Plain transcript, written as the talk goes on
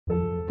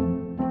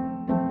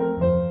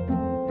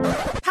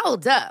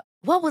Hold up.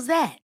 What was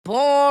that?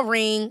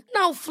 Boring.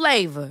 No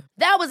flavor.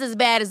 That was as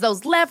bad as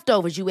those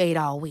leftovers you ate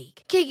all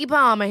week. Keke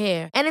Palmer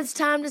here, and it's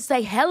time to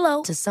say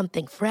hello to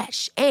something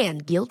fresh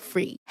and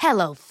guilt-free.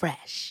 Hello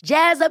Fresh.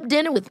 Jazz up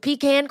dinner with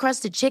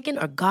pecan-crusted chicken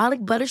or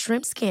garlic butter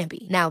shrimp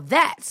scampi. Now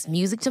that's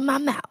music to my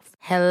mouth.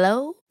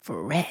 Hello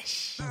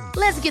Fresh.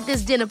 Let's get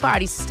this dinner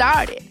party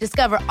started.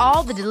 Discover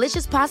all the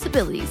delicious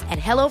possibilities at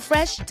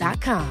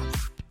hellofresh.com.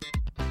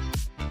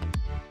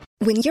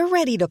 When you're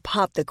ready to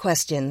pop the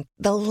question,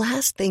 the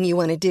last thing you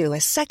want to do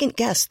is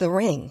second-guess the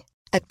ring.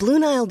 At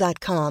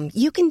BlueNile.com,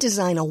 you can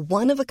design a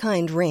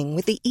one-of-a-kind ring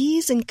with the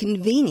ease and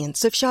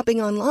convenience of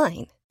shopping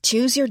online.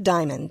 Choose your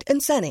diamond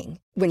and setting.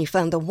 When you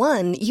find the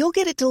one, you'll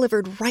get it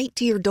delivered right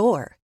to your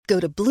door. Go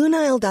to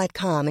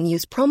BlueNile.com and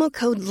use promo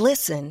code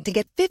LISTEN to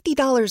get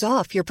 $50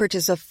 off your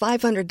purchase of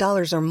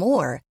 $500 or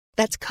more.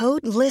 That's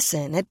code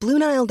LISTEN at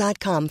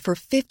BlueNile.com for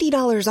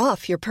 $50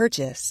 off your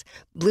purchase.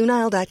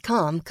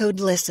 BlueNile.com, code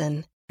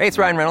LISTEN. Hey, it's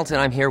Ryan Reynolds,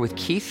 and I'm here with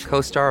Keith,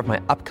 co-star of my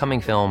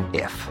upcoming film,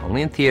 If,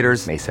 only in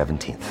theaters May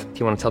 17th. Do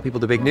you want to tell people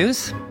the big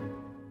news?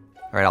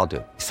 All right, I'll do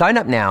it. Sign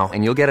up now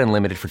and you'll get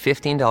unlimited for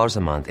 $15 a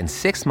month and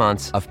 6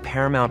 months of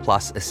Paramount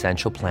Plus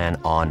Essential Plan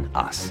on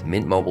us.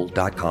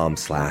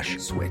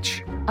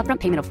 MintMobile.com/switch. Upfront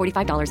payment of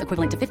 $45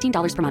 equivalent to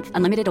 $15 per month.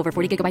 Unlimited over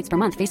 40 gigabytes per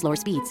month. Face lower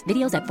speeds.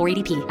 Videos at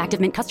 480p.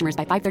 Active Mint customers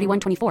by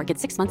 531.24 get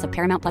 6 months of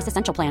Paramount Plus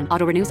Essential Plan.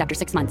 Auto renews after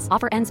 6 months.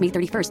 Offer ends May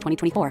 31st,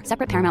 2024.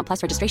 Separate Paramount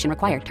Plus registration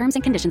required. Terms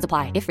and conditions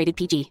apply if rated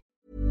PG.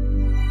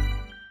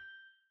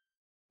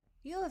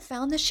 You have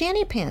found the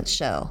Shanny Pants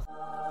Show.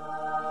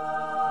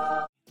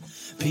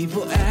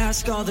 People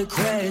ask all the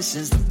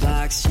questions that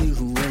box you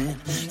in.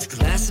 To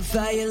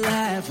classify your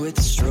life with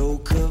the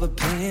stroke of a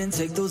pen.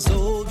 Take those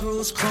old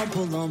rules,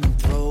 crumple them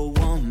and throw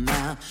them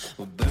out.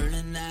 We're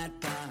burning that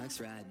box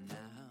right now.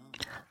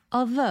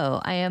 Although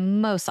I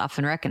am most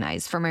often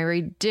recognized for my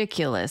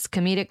ridiculous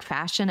comedic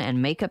fashion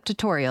and makeup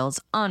tutorials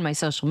on my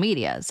social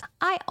medias,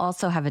 I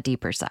also have a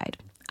deeper side.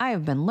 I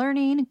have been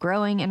learning,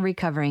 growing, and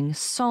recovering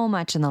so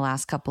much in the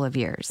last couple of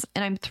years,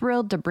 and I'm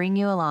thrilled to bring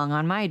you along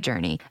on my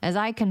journey as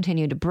I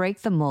continue to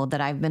break the mold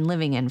that I've been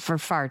living in for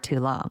far too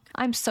long.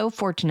 I'm so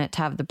fortunate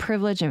to have the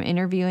privilege of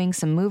interviewing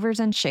some movers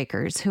and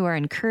shakers who are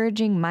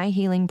encouraging my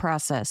healing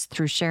process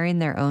through sharing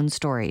their own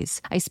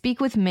stories. I speak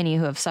with many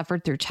who have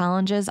suffered through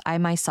challenges I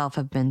myself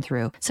have been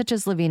through, such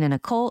as living in a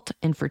cult,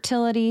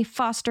 infertility,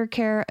 foster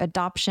care,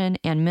 adoption,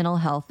 and mental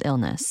health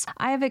illness.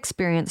 I have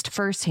experienced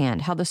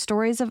firsthand how the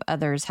stories of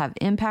others have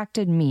impacted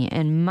me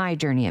in my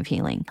journey of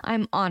healing.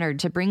 I'm honored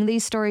to bring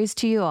these stories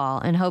to you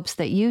all in hopes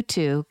that you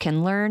too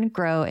can learn,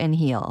 grow, and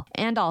heal,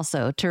 and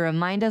also to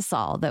remind us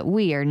all that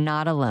we are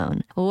not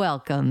alone.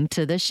 Welcome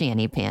to the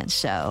Shanny Pants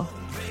Show.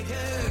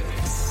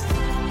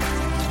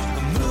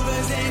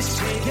 Movers and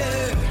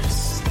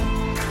shakers,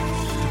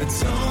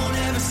 don't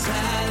ever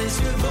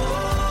silence your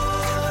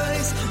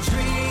voice.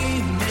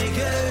 Dream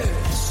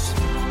makers,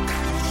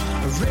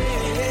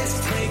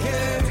 risk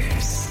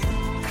takers.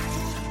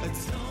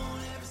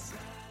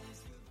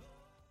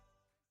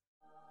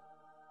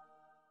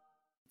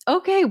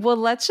 Okay, well,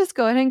 let's just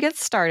go ahead and get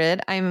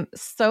started. I'm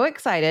so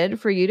excited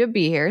for you to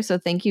be here. So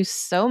thank you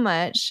so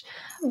much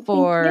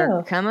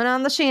for coming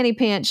on the Shanny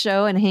Pants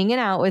Show and hanging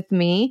out with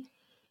me.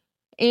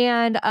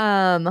 And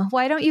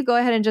why don't you go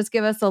ahead and just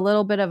give us a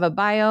little bit of a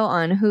bio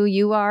on who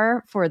you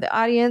are for the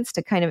audience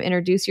to kind of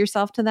introduce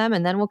yourself to them,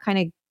 and then we'll kind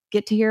of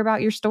get to hear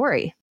about your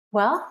story.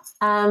 Well,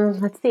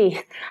 let's see.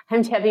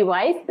 I'm Debbie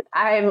Weiss.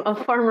 I'm a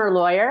former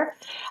lawyer.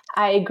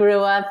 I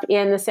grew up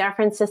in the San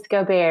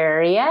Francisco Bay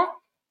Area.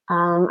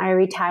 I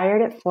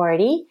retired at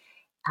 40,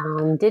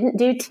 didn't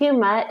do too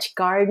much,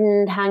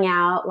 gardened, hung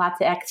out,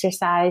 lots of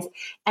exercise.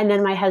 And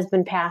then my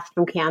husband passed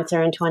from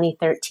cancer in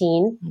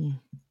 2013.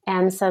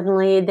 And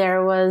suddenly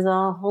there was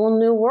a whole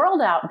new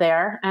world out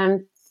there.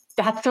 And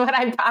that's what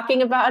I'm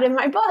talking about in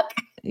my book.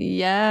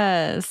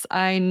 Yes,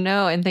 I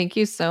know. And thank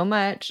you so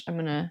much. I'm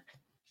going to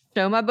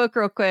show my book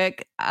real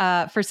quick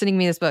for sending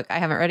me this book. I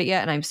haven't read it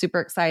yet, and I'm super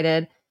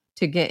excited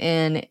to get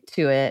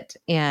into it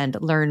and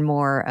learn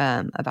more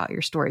about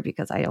your story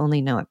because I only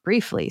know it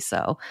briefly.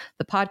 So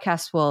the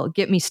podcast will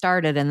get me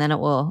started and then it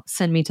will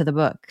send me to the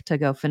book to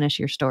go finish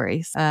your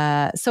stories.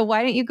 So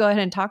why don't you go ahead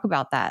and talk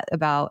about that,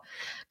 about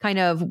kind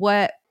of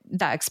what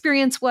that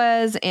experience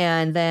was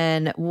and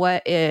then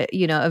what it,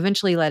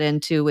 eventually led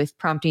into with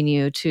prompting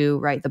you to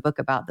write the book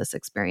about this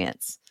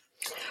experience?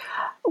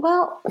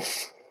 Well,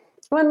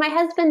 when my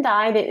husband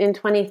died in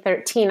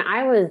 2013,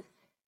 I was,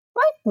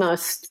 like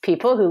most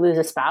people who lose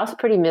a spouse,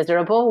 pretty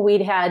miserable.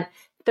 We'd had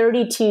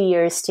 32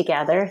 years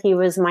together. He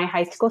was my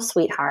high school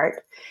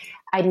sweetheart.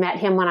 I'd met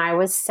him when I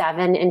was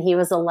 7 and he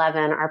was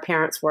 11. Our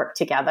parents worked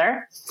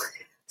together.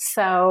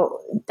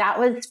 So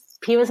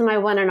he was my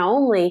one and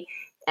only.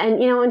 And,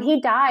 when he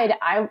died,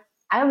 I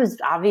was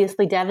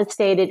obviously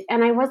devastated.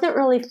 And I wasn't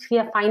really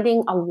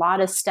finding a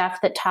lot of stuff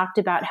that talked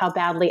about how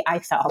badly I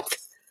felt.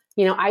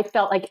 I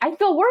felt like I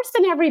feel worse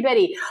than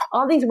everybody.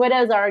 All these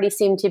widows already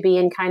seemed to be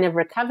in kind of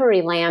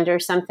recovery land or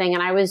something.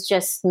 And I was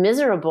just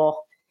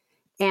miserable.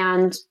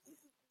 And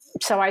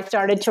so I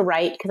started to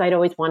write because I'd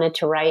always wanted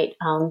to write.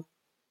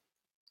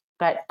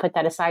 but put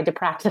that aside to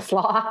practice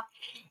law.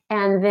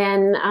 And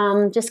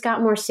then just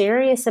got more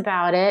serious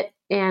about it,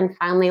 and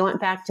finally went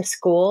back to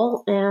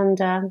school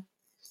and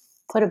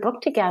put a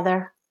book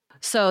together.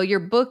 So your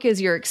book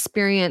is your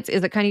experience.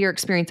 Is it kind of your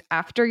experience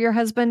after your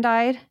husband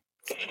died?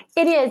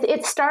 It is.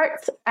 It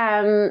starts,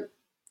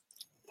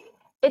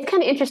 it's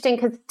kind of interesting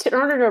because in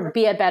order to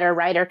be a better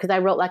writer, because I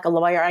wrote like a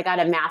lawyer, I got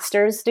a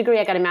master's degree.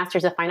 I got a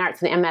master's of fine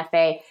arts and an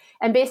MFA.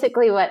 And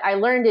basically what I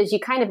learned is you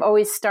kind of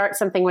always start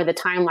something with a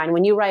timeline.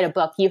 When you write a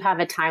book, you have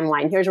a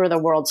timeline. Here's where the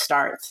world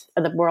starts.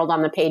 The world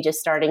on the page is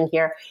starting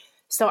here.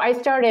 So I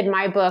started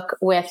my book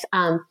with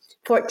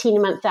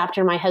 14 months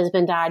after my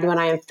husband died, when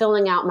I am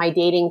filling out my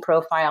dating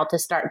profile to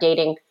start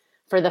dating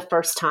for the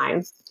first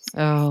time.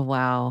 Oh,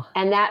 wow.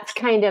 And that's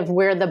kind of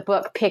where the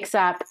book picks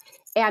up.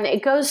 And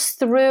it goes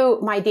through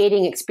my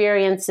dating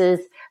experiences,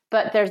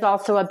 but there's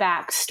also a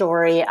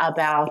backstory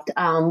about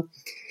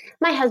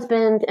my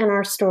husband and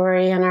our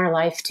story and our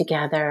life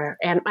together,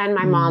 and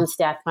my mom's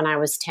death when I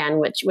was 10,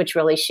 which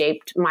really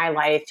shaped my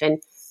life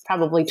and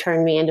probably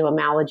turned me into a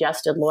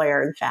maladjusted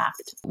lawyer, in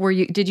fact.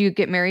 Did you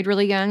get married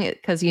really young?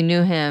 Because you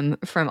knew him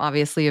from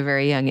obviously a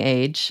very young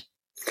age.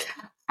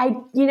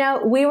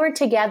 We were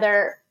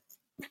together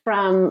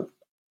from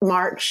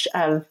March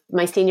of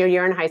my senior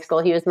year in high school.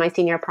 He was my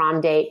senior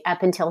prom date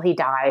up until he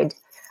died.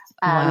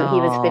 Wow. He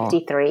was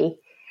 53.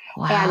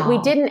 Wow. And we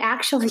didn't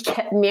actually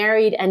get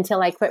married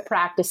until I quit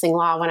practicing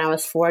law when I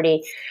was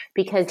 40,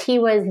 because he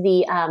was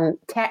the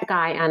tech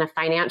guy on a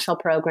financial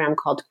program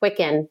called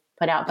Quicken,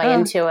 put out by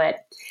Intuit.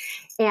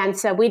 And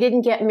so we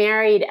didn't get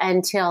married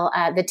until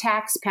the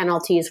tax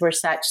penalties were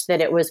such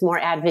that it was more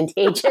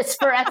advantageous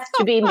for us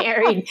to be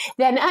married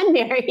than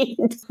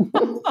unmarried.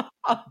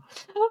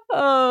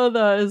 Oh,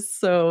 that is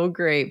so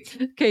great.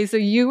 Okay, so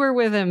you were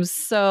with him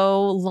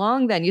so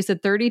long then. You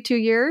said 32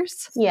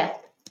 years? Yes.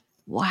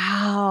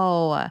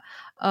 Wow.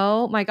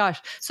 Oh my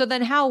gosh. So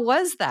then how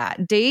was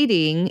that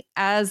dating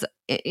as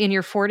in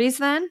your 40s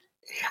then?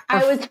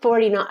 I was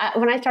 40.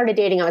 When I started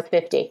dating, I was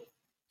 50.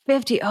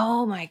 50.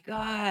 Oh my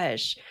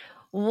gosh.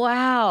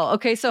 Wow.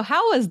 Okay. So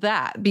how was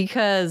that?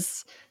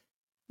 Because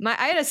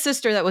I had a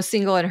sister that was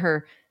single in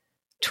her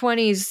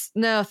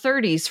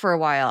 30s for a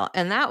while,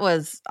 and that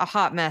was a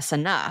hot mess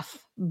enough.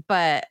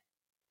 But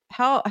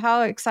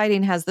how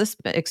exciting has this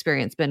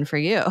experience been for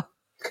you?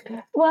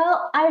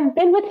 Well, I've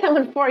been with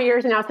someone 4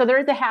 years now, so there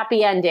is a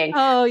happy ending.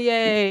 Oh,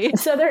 yay.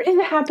 So there is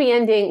a happy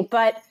ending,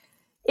 but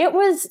it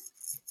was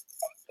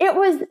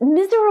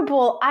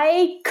miserable.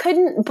 I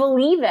couldn't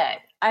believe it.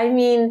 I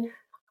mean,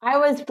 I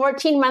was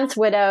 14 months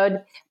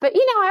widowed, but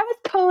I was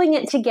pulling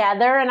it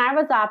together, and I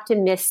was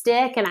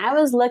optimistic, and I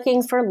was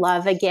looking for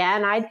love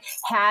again. I'd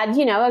had,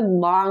 a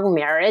long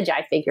marriage.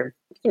 I figured,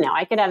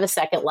 I could have a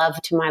second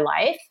love to my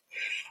life.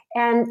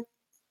 And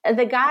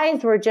the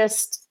guys were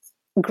just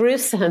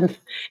gruesome,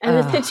 and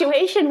the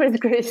situation was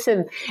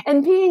gruesome,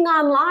 and being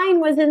online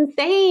was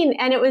insane.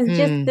 And it was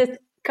just this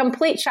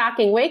complete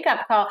shocking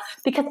wake-up call,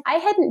 because I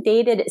hadn't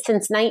dated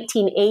since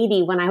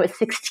 1980 when I was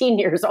 16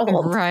 years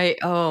old. Right.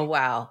 Oh,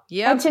 wow.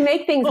 Yeah. And to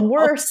make things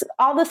worse,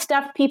 all the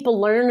stuff people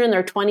learn in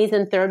their 20s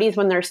and 30s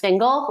when they're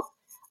single,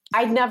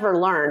 I'd never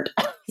learned.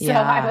 So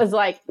I was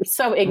like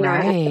so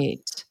ignorant.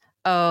 Right.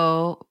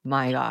 Oh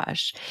my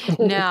gosh.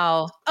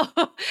 Now,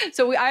 I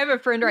have a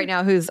friend right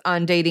now who's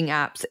on dating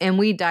apps, and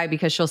we die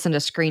because she'll send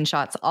us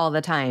screenshots all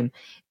the time,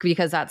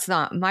 because that's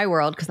not my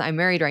world, because I'm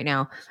married right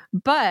now.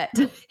 But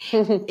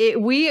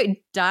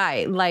we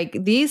die. Like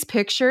these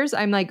pictures,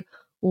 I'm like,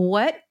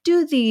 are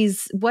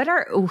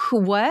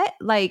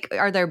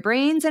their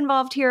brains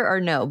involved here or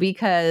no?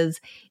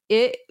 Because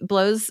it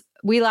blows.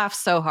 We laugh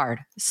so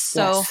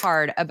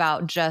hard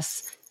about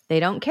just, they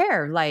don't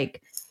care.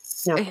 Like,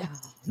 no.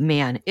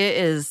 Man, it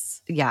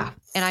is. Yeah.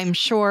 And I'm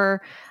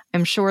sure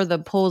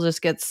the pool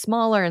just gets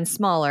smaller and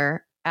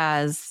smaller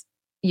as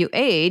you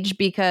age,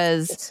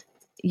 because,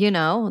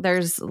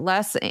 there's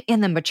less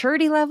in the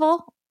maturity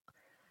level.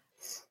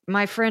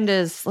 My friend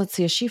is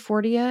she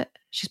 40 yet?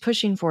 She's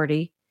pushing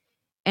 40.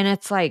 And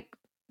it's like,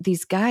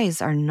 these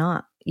guys are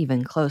not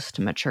even close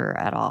to mature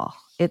at all.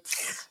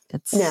 It's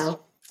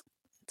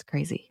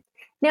crazy.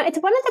 Now, it's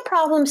one of the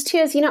problems too,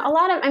 is,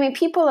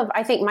 people of,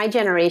 I think my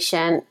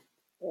generation,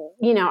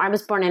 I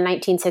was born in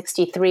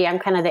 1963. I'm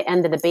kind of the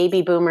end of the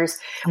baby boomers.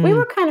 We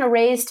were kind of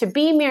raised to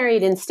be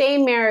married and stay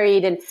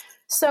married. And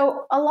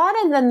so a lot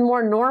of the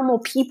more normal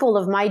people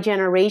of my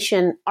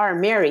generation are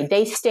married.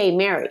 They stay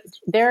married.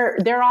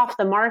 They're off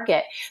the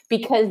market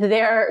because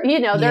they're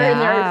in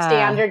their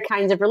standard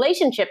kinds of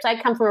relationships.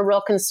 I come from a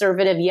real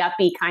conservative,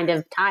 yuppie kind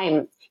of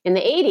time in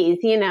the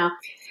 80s,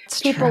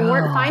 People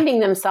weren't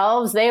finding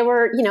themselves. They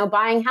were,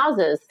 buying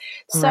houses.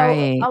 So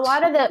a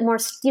lot of the more,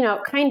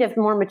 kind of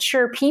more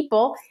mature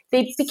people,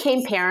 they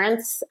became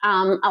parents.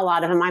 A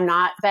lot of them, I'm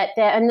not,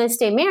 and they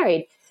stay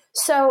married.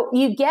 So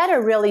you get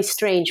a really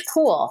strange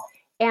pool.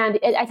 And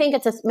I think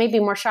it's maybe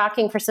more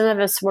shocking for some of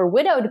us who are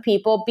widowed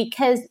people,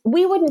 because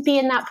we wouldn't be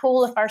in that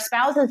pool if our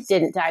spouses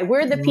didn't die.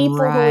 We're the people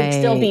who would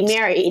still be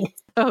married.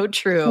 Oh,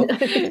 true.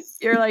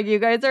 You're like, you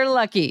guys are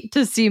lucky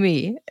to see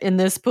me in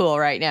this pool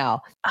right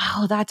now.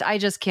 Oh, I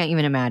just can't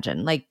even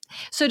imagine. Like,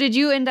 so did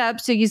you end up,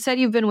 so you said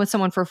you've been with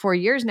someone for 4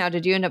 years now.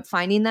 Did you end up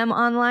finding them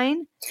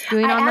online?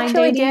 Doing online dating?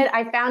 I actually did.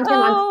 I found him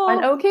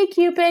on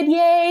OkCupid.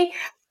 Yay.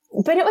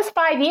 But it was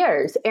 5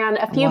 years and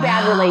a few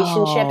bad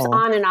relationships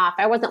on and off.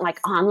 I wasn't like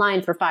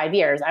online for 5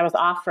 years. I was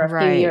off for a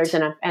few years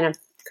in a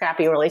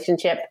crappy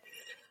relationship.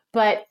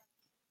 But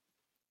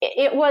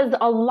it was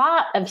a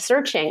lot of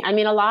searching. I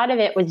mean, a lot of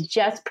it was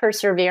just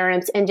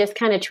perseverance and just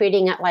kind of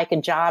treating it like a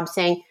job,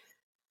 saying,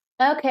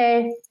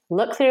 okay,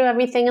 look through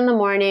everything in the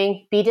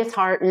morning, be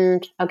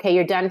disheartened. Okay,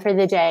 you're done for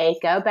the day.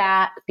 Go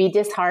back, be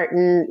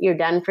disheartened. You're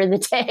done for the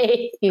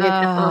day.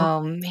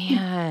 Oh,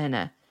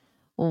 man.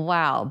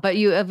 Wow. But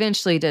you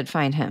eventually did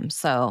find him.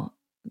 So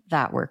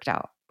that worked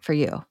out for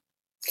you.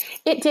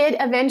 It did.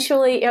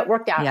 Eventually it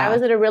worked out. Yeah. I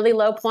was at a really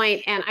low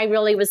point, and I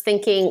really was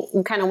thinking,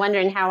 kind of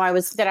wondering how I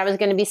was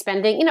going to be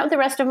spending, the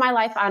rest of my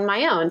life on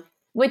my own,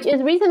 which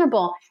is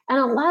reasonable. And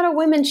a lot of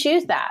women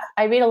choose that.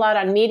 I read a lot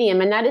on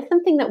Medium, and that is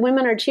something that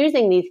women are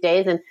choosing these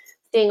days. And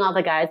seeing all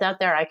the guys out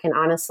there, I can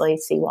honestly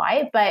see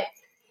why. But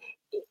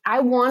I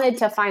wanted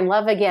to find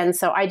love again.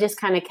 So I just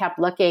kind of kept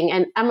looking,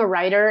 and I'm a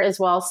writer as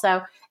well.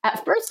 So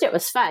at first it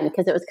was fun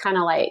because it was kind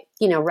of like,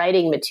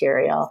 writing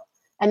material.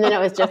 And then it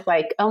was just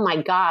like, oh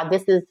my God,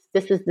 this is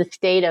the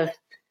state of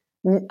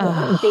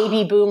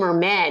baby boomer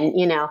men,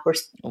 we're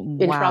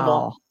in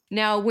trouble.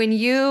 Now,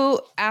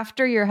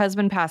 after your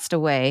husband passed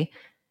away,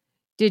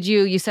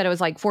 you said it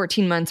was like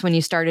 14 months when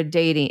you started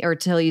dating, or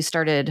till you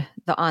started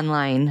the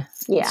online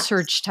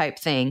search type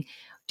thing.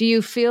 Do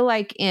you feel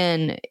like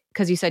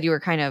because you said you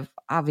were kind of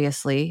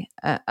obviously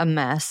a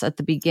mess at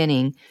the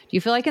beginning, do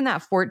you feel like in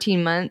that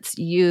 14 months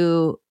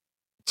you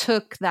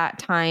took that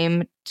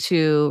time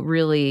to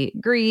really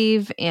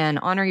grieve and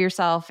honor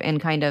yourself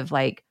and kind of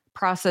like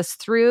process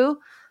through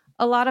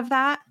a lot of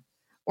that?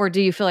 Or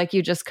do you feel like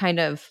you just kind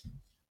of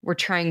were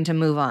trying to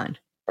move on?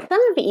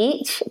 Some of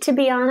each, to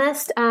be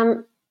honest.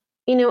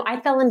 I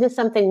fell into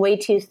something way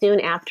too soon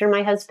after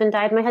my husband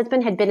died. My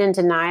husband had been in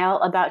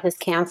denial about his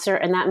cancer,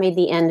 and that made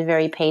the end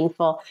very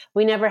painful.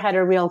 We never had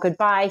a real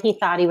goodbye. He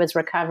thought he was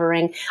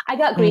recovering. I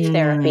got grief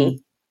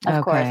therapy,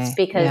 of course,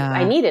 because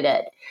I needed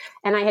it.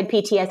 And I had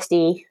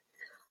PTSD,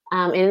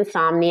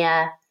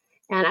 insomnia,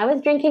 and I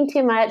was drinking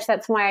too much.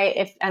 That's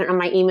why, I don't know,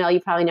 my email, you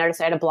probably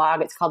noticed I had a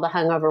blog. It's called The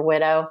Hungover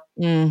Widow.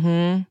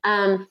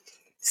 Mm-hmm.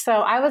 So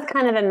I was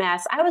kind of a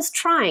mess. I was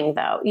trying,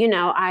 though.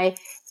 I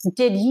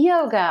did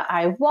yoga.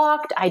 I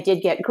walked. I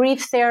did get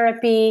grief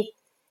therapy.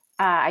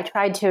 I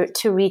tried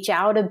to reach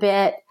out a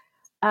bit.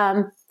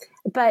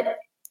 But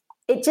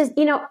it just,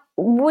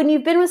 when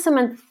you've been with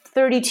someone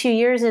 32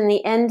 years and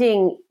the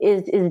ending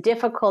is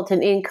difficult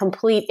and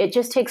incomplete, it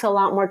just takes a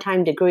lot more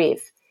time to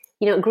grieve.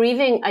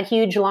 Grieving a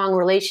huge, long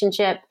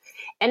relationship,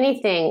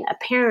 anything, a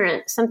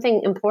parent,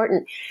 something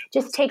important,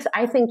 just takes,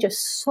 I think,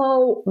 just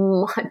so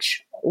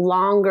much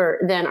longer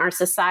than our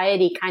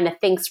society kind of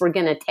thinks we're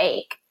going to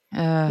take.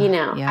 I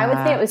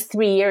would say it was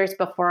 3 years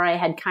before I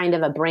had kind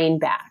of a brain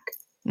back.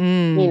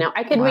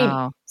 I could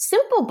read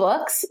simple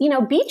books,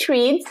 beach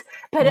reads,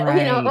 but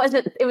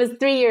it was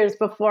 3 years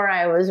before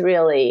I was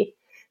really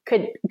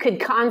could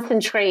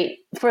concentrate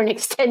for an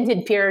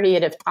extended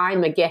period of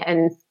time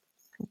again.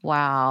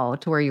 Wow.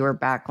 To where you were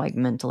back, like,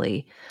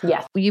 mentally.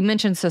 Yes. You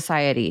mentioned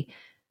society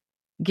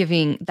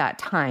giving that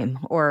time,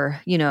 or,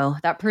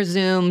 that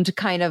presumed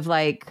kind of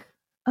like,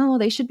 oh,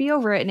 they should be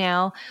over it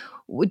now.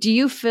 Do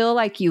you feel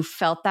like you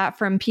felt that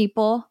from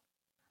people?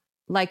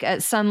 Like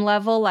at some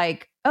level,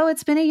 like, oh,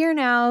 it's been a year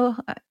now.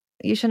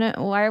 You shouldn't,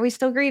 why are we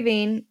still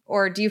grieving?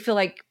 Or do you feel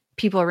like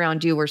people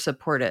around you were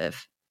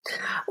supportive?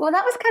 Well,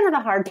 that was kind of the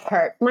hard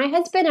part. My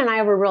husband and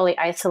I were really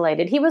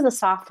isolated. He was a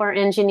software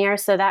engineer,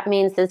 so that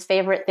means his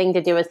favorite thing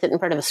to do is sit in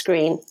front of a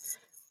screen.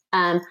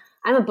 I'm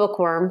a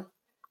bookworm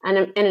and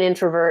an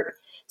introvert.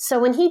 So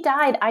when he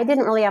died, I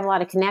didn't really have a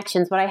lot of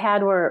connections. What I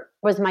had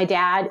was my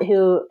dad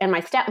and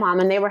my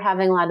stepmom, and they were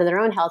having a lot of their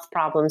own health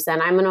problems.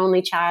 And I'm an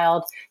only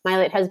child. My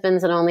late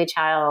husband's an only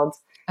child.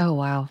 Oh,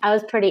 wow. I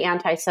was pretty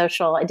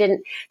antisocial.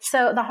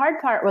 So the hard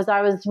part was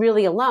I was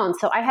really alone.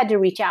 So I had to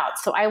reach out.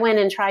 So I went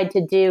and tried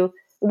to do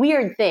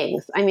weird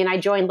things. I mean, I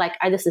joined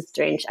this is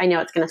strange. I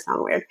know it's going to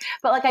sound weird,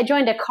 but I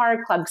joined a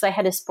car club because I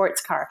had a sports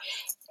car.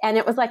 And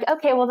it was like,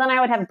 okay, well, then I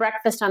would have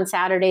breakfast on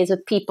Saturdays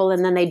with people,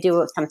 and then they'd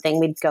do something.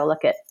 We'd go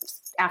look at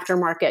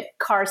aftermarket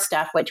car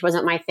stuff, which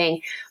wasn't my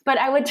thing. But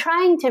I would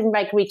trying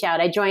to reach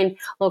out. I joined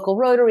local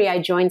Rotary. I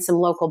joined some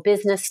local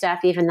business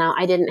stuff, even though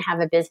I didn't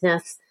have a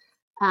business,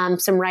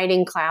 some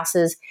writing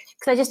classes,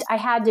 because I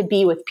had to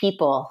be with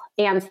people.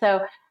 And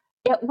so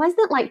it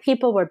wasn't like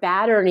people were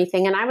bad or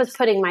anything. And I was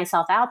putting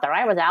myself out there.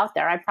 I was out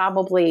there. I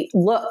probably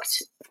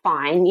looked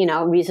fine,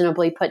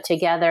 reasonably put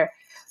together.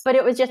 But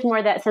it was just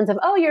more that sense of,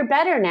 oh, you're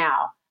better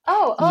now.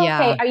 Oh, okay.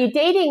 Yeah. Are you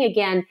dating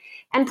again?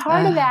 And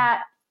part of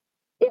that,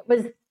 it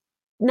was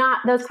not,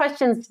 those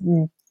questions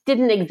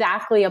didn't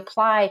exactly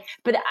apply,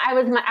 but I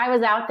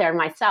was out there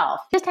myself.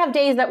 Just have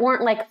days that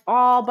weren't like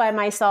all by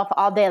myself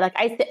all day. Like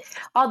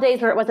all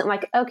days where it wasn't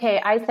like,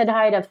 okay, I said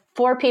hi to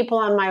 4 people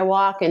on my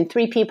walk and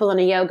 3 people in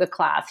a yoga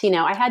class.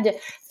 I had to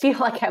feel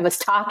like I was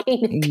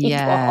talking to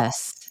people.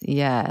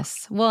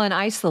 Yes. Well, and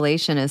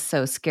isolation is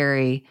so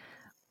scary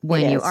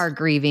when you are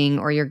grieving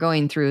or you're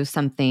going through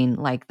something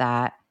like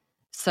that.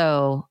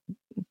 So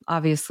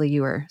obviously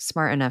you were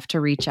smart enough to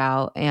reach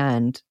out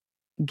and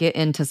get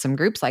into some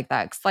groups like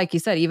that. 'Cause like you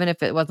said, even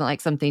if it wasn't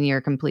like something you're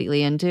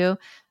completely into,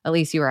 at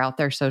least you were out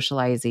there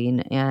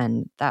socializing,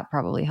 and that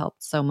probably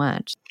helped so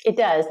much. It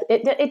does.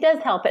 It does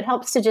help. It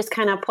helps to just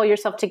kind of pull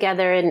yourself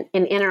together and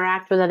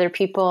interact with other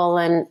people.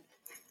 And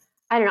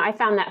I don't know, I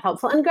found that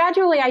helpful. And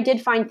gradually I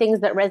did find things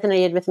that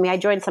resonated with me. I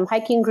joined some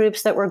hiking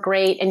groups that were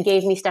great and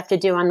gave me stuff to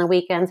do on the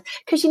weekends.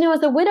 Because,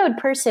 as a widowed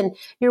person,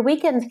 your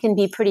weekends can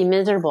be pretty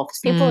miserable because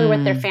people are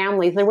with their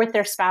families, they're with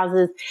their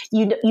spouses.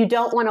 You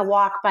don't want to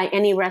walk by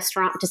any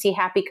restaurant to see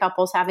happy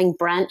couples having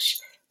brunch,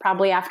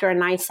 probably after a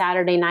nice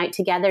Saturday night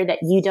together that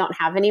you don't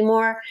have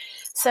anymore.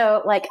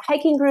 So like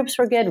hiking groups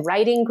were good,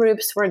 writing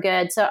groups were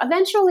good. So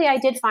eventually I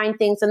did find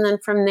things. And then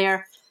from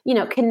there,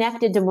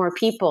 connected to more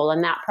people.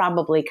 And that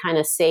probably kind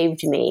of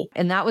saved me.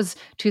 And that was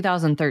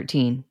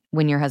 2013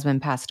 when your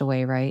husband passed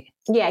away, right?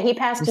 Yeah, he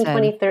passed in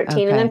 2013.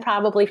 Okay. And then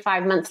probably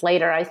 5 months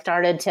later, I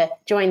started to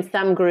join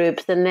some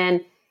groups. And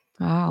then,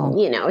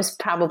 it was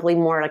probably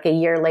more like a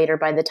year later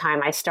by the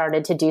time I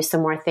started to do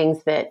some more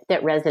things that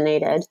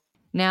resonated.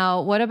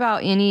 Now, what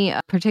about any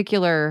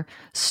particular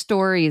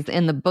stories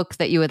in the book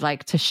that you would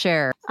like to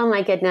share? Oh,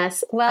 my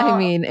goodness. Well, I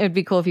mean, it'd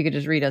be cool if you could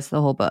just read us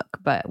the whole book,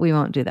 but we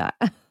won't do that.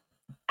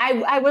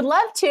 I would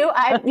love to.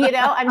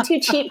 I'm too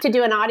cheap to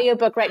do an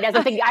audiobook right now.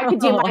 I think I could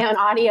do my own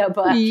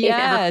audiobook.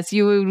 Yes,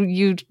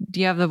 you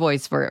have the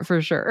voice for it for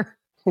sure.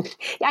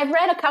 I've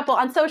read a couple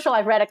on social.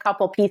 I've read a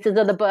couple pieces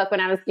of the book when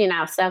I was,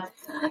 so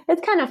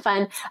it's kind of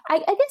fun. I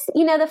guess,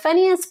 the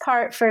funniest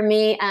part for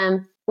me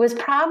was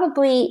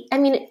probably,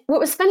 what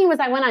was funny was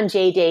I went on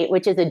JDate,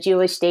 which is a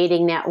Jewish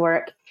dating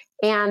network.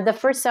 And the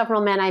first several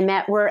men I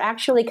met were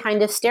actually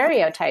kind of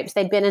stereotypes.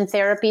 They'd been in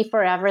therapy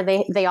forever.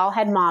 They all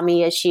had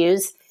mommy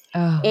issues.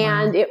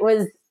 And it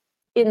was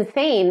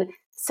insane.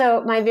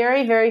 So my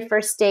very, very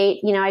first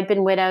date, I'd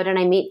been widowed and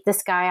I meet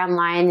this guy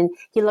online and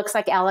he looks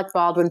like Alec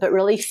Baldwin, but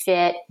really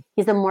fit.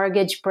 He's a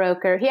mortgage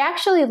broker. He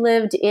actually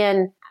lived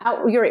in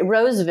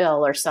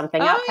Roseville or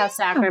something, out past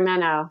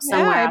Sacramento,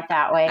 somewhere out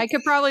that way. I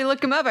could probably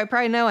look him up. I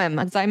probably know him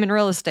because I'm in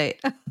real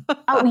estate.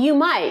 Oh, you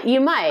might.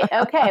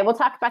 Okay. We'll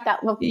talk about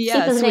that. We'll keep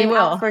his name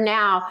out for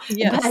now.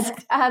 Yes.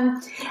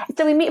 But,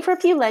 so we meet for a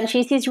few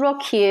lunches. He's real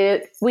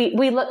cute.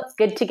 We look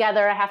good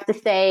together, I have to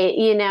say.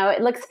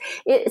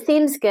 It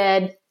seems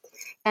good.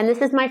 And this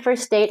is my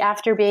first date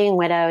after being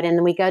widowed. And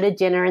then we go to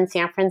dinner in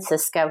San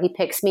Francisco. He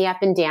picks me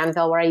up in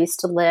Danville, where I used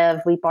to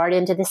live. We BART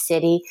into the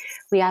city.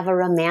 We have a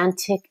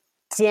romantic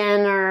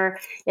dinner.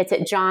 It's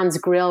at John's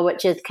Grill,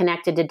 which is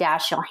connected to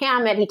Dashiell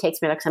Hammett. He takes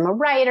me because I'm a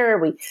writer.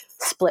 We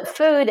split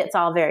food. It's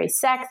all very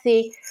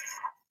sexy.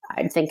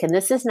 I'm thinking,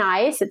 this is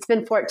nice. It's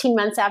been 14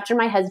 months after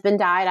my husband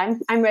died.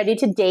 I'm ready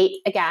to date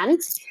again. And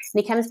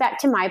he comes back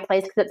to my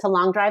place because it's a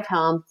long drive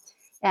home.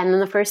 And then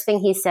the first thing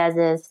he says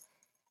is,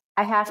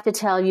 I have to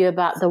tell you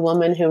about the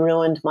woman who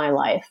ruined my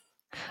life.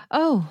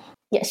 Oh.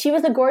 Yeah, she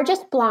was a gorgeous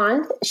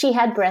blonde. She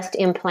had breast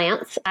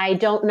implants. I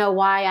don't know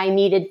why I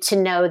needed to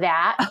know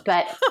that,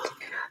 but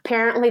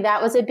apparently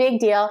that was a big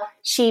deal.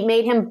 She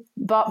made him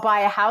buy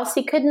a house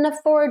he couldn't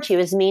afford. She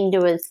was mean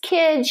to his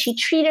kids. She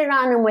cheated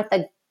on him with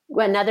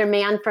another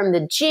man from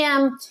the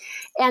gym.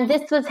 And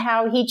this was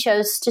how he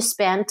chose to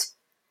spend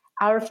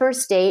our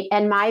first date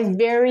and my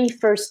very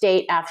first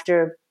date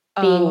after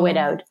being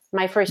widowed.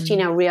 My first,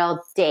 real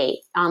date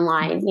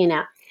online,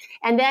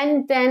 And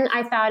then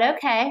I thought,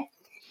 okay.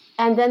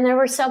 And then there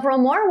were several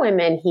more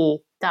women he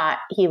thought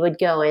he would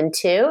go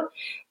into,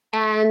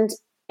 and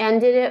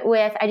ended it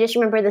with, I just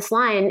remember this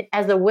line,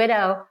 as a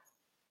widow,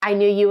 I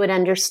knew you would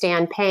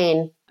understand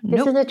pain.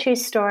 This is a true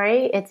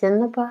story. It's in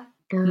the book.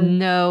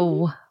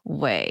 No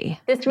way.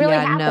 This really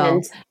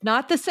happened. No.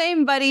 Not the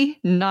same, buddy.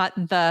 Not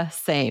the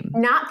same.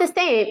 Not the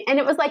same. And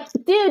it was like,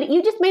 dude,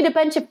 you just made a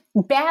bunch of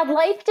bad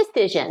life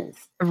decisions.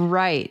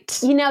 Right.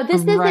 This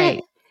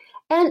isn't.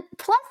 And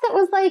plus it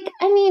was like,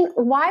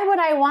 why would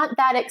I want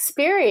that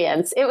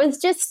experience? And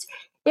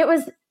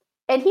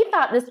he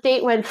thought this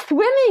date went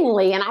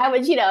swimmingly. And I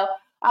was,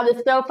 on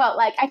the sofa,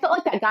 I felt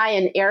like that guy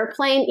in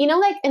Airplane,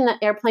 like in the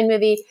Airplane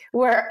movie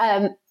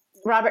where,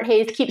 Robert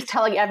Hayes keeps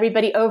telling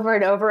everybody over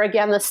and over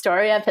again the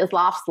story of his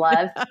lost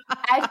love.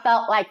 I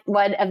felt like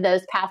one of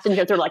those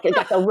passengers were like, they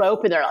got the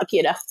rope and they're like,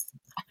 You're that.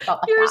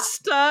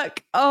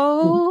 stuck.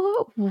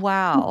 Oh,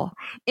 wow.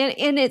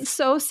 And it's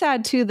so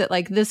sad too that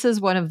this is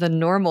one of the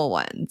normal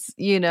ones,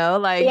 you're he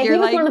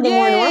was one of the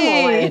more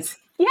normal ones.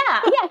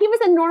 Yeah, he was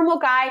a normal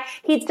guy.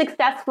 He'd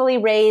successfully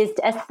raised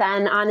a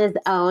son on his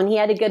own. He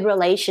had a good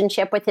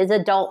relationship with his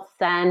adult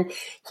son.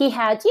 He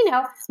had,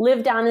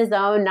 lived on his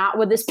own, not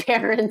with his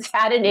parents,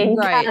 had an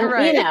income,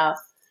 right.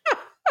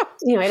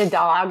 He had a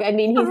dog.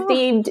 He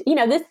seemed,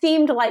 this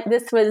seemed like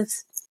this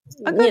was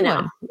A good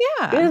one.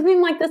 Yeah. It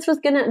seemed like this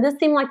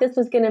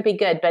was gonna be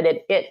good, but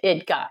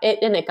it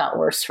got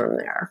worse from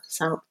there.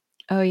 So.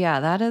 Oh yeah,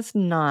 that is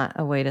not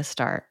a way to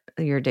start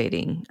your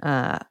dating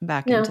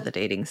back into the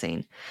dating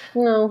scene.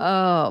 No.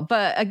 Oh,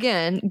 but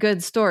again,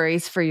 good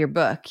stories for your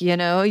book.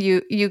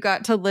 You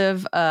got to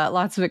live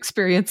lots of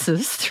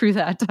experiences through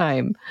that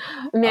time.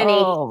 Many.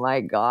 Oh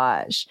my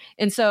gosh.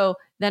 And so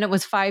then it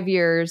was 5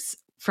 years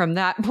from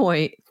that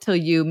point till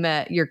you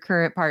met your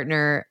current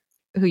partner,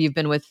 who you've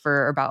been with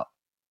for about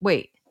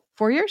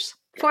 4 years?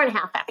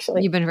 4.5,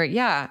 actually. You've been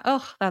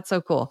Oh, that's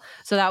so cool.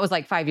 So that was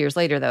like 5 years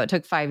later, though. It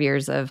took 5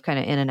 years of kind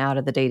of in and out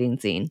of the dating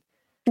scene.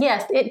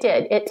 Yes, it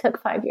did. It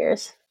took 5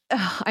 years.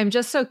 I'm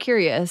just so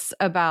curious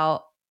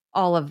about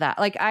all of that.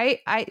 Like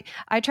I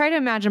try to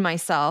imagine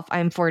myself,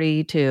 I'm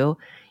 42,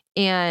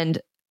 and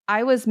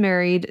I was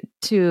married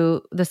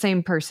to the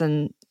same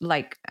person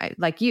like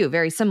you,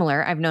 very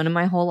similar. I've known him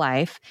my whole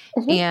life.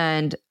 Mm-hmm.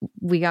 And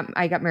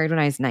I got married when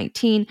I was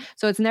 19.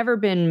 So it's never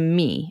been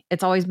me.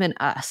 It's always been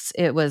us.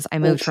 I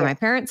moved from my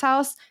parents'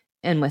 house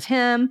and with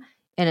him,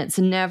 and it's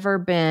never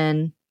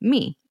been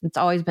me. It's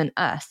always been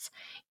us.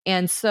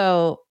 And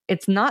so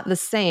it's not the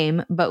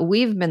same, but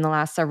we've been the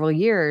last several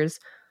years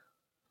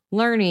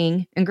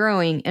learning and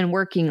growing and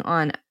working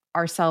on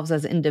ourselves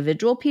as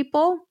individual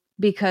people,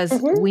 because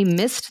we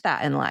missed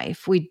that in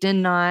life. We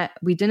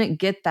didn't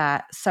get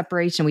that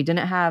separation. We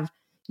didn't have,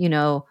 we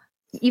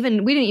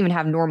didn't even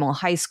have normal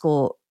high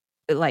school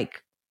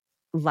like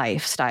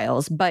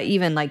lifestyles, but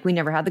even like we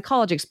never had the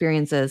college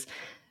experiences.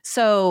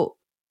 So,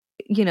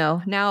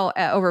 now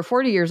at over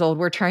 40 years old,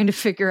 we're trying to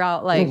figure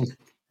out like,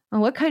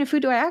 what kind of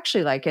food do I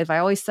actually like? If I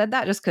always said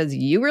that just because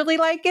you really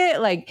like it,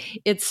 like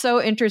it's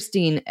so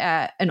interesting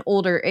at an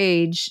older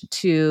age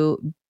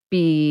to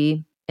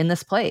be in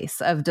this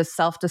place of just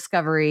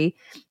self-discovery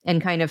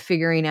and kind of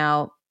figuring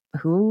out,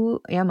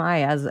 who am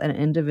I as an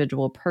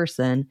individual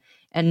person,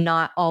 and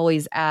not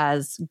always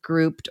as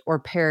grouped or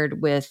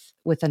paired with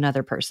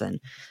another person.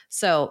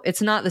 So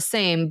it's not the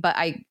same, but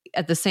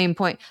at the same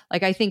point,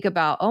 like I think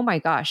about, oh my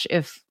gosh,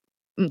 if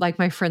like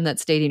my friend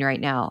that's dating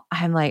right now,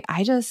 I'm like,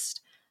 I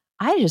just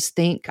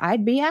think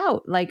I'd be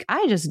out. Like,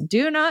 I just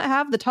do not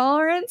have the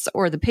tolerance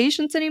or the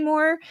patience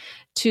anymore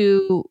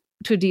to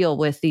deal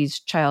with these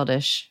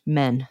childish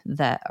men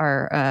that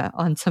are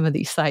on some of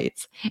these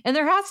sites. And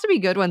there has to be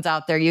good ones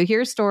out there. You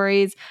hear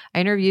stories.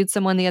 I interviewed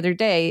someone the other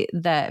day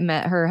that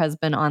met her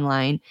husband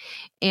online.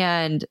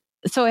 And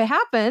so it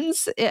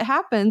happens,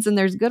 and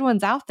there's good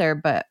ones out there,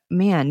 but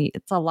man,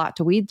 it's a lot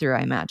to weed through,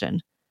 I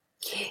imagine.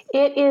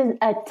 It is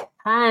a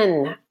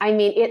ton. I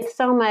mean, it's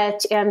so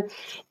much. And,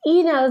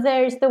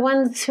 there's the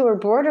ones who are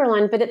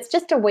borderline, but it's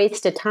just a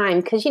waste of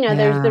time because,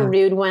 there's the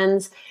rude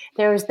ones.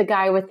 There's the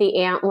guy with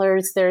the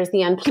antlers. There's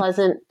the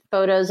unpleasant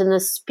photos in the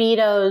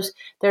Speedos.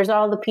 There's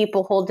all the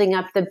people holding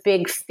up the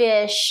big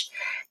fish.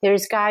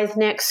 There's guys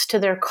next to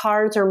their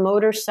cars or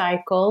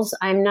motorcycles.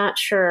 I'm not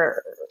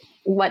sure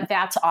what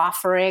that's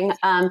offering.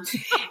 And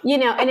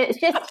it's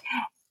just...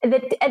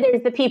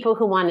 There's the people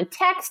who want to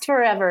text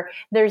forever.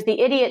 There's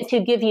the idiots who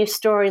give you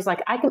stories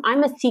like,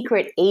 I'm a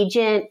secret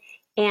agent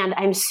and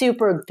I'm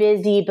super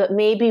busy, but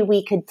maybe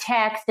we could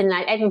text. And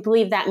I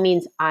believe that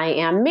means I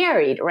am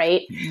married,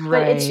 right?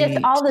 But it's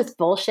just all this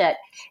bullshit.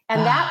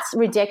 And that's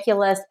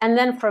ridiculous. And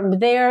then from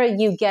there,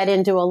 you get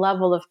into a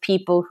level of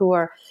people who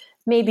are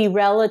maybe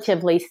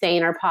relatively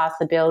sane or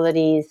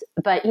possibilities.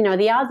 But,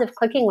 the odds of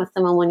clicking with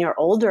someone when you're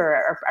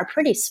older are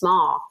pretty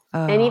small.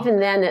 Oh. And even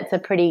then, it's a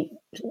pretty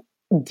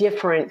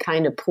different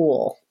kind of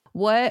pool.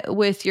 What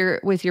with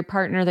your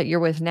partner that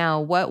you're with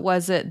now, what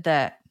was it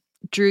that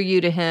drew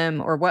you to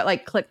him, or what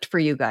like clicked for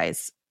you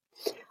guys?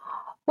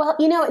 Well,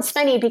 it's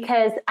funny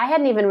because I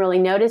hadn't even really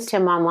noticed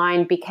him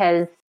online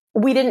because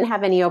we didn't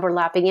have any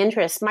overlapping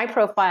interests. My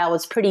profile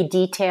was pretty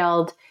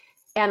detailed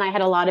and I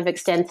had a lot of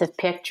extensive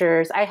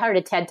pictures. I heard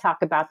a TED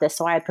talk about this,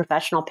 so I had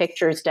professional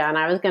pictures done.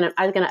 I was gonna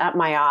up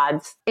my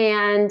odds.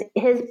 And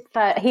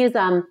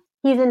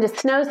he's into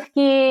snow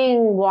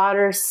skiing,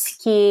 water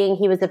skiing.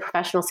 He was a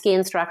professional ski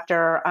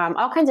instructor,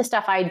 all kinds of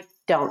stuff I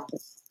don't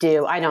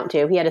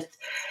do. He had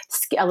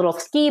a little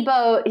ski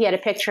boat. He had a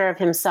picture of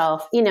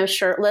himself,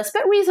 shirtless,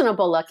 but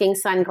reasonable looking,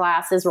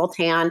 sunglasses, real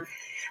tan,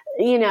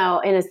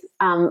 and his,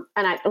 and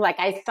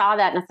I saw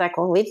that and it's like,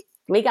 well,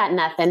 we got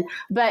nothing.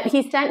 But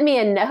he sent me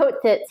a note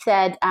that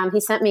said,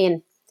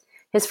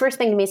 his first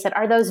thing to me said,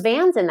 are those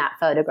Vans in that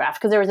photograph?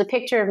 Because there was a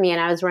picture of me and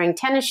I was wearing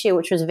tennis shoe,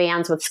 which was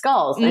Vans with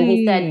skulls. And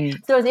he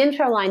said, so his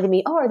intro line to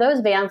me, oh, are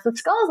those Vans with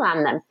skulls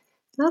on them?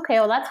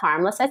 Okay, well, that's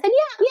harmless. I said,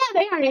 yeah,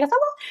 they are. And he goes,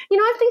 oh, well,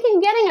 I'm thinking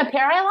of getting a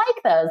pair. I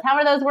like those. How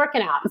are those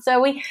working out? So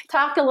we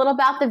talked a little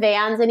about the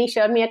Vans and he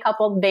showed me a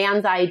couple of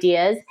Vans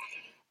ideas.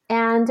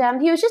 And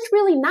he was just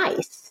really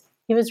nice.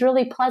 He was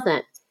really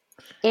pleasant.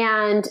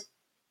 And,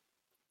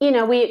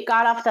 we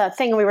got off the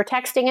thing and we were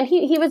texting and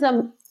he was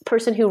a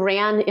person who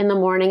ran in the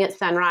morning at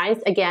sunrise.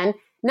 Again,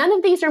 none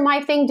of these are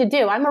my thing to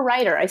do. I'm a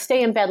writer. I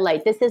stay in bed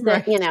late. This is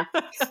right.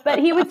 But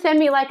he would send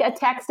me like a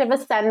text of a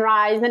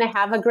sunrise and a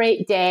have a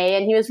great day.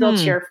 And he was real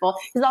cheerful.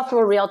 He's also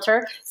a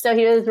realtor. So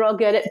he was real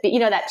good at,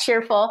 that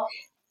cheerful.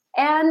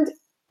 And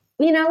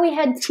we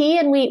had tea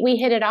and we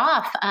hit it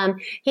off.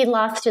 He'd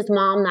lost his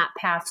mom that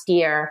past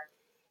year,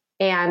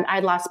 and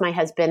I'd lost my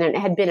husband, and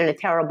had been in a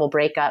terrible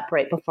breakup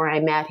right before I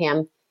met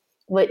him,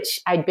 which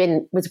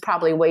was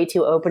probably way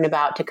too open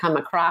about to come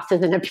across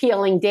as an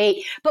appealing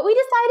date. But we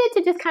decided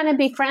to just kind of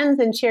be friends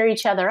and cheer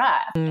each other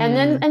up. And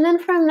then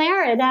from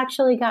there, it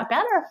actually got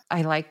better.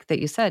 I like that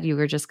you said you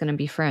were just going to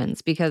be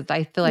friends, because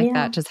I feel like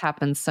that just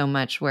happens so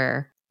much,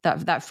 where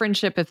that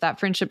friendship, if that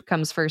friendship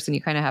comes first and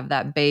you kind of have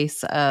that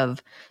base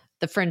of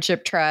the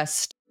friendship,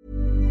 trust.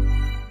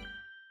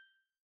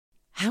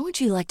 How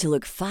would you like to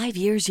look 5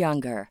 years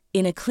younger?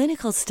 In a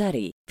clinical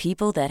study,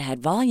 people that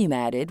had volume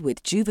added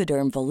with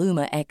Juvederm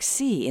Voluma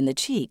XC in the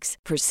cheeks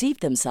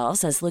perceived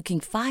themselves as looking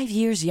 5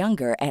 years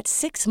younger at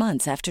 6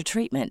 months after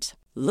treatment.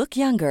 Look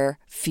younger,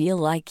 feel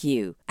like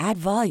you. Add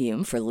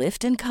volume for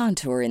lift and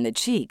contour in the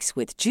cheeks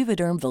with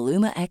Juvederm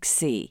Voluma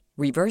XC.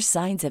 Reverse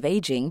signs of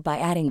aging by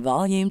adding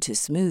volume to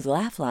smooth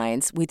laugh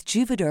lines with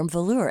Juvederm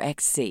Volure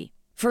XC.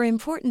 For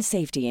important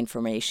safety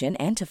information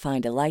and to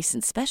find a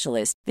licensed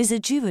specialist,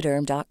 visit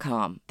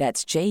Juvederm.com.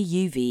 That's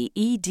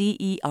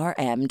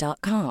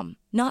JUVEDERM.com.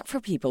 Not for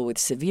people with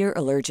severe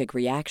allergic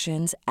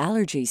reactions,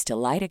 allergies to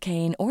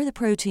lidocaine, or the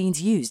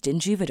proteins used in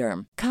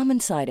Juvederm. Common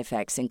side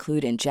effects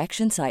include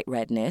injection site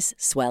redness,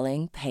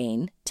 swelling,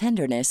 pain,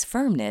 tenderness,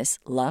 firmness,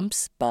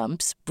 lumps,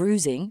 bumps,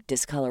 bruising,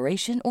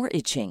 discoloration, or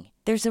itching.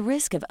 There's a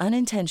risk of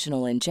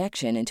unintentional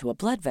injection into a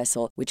blood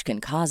vessel, which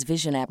can cause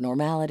vision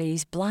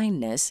abnormalities,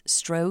 blindness,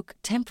 stroke,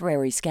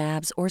 temporary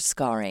scabs, or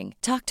scarring.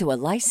 Talk to a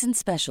licensed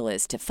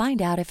specialist to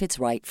find out if it's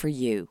right for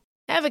you.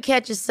 Ever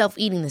catch yourself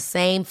eating the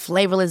same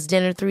flavorless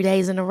dinner 3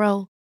 days in a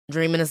row?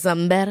 Dreaming of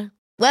something better?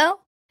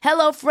 Well,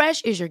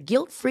 HelloFresh is your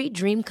guilt-free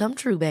dream come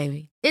true,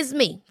 baby. It's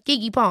me,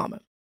 Keke Palmer.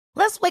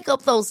 Let's wake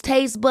up those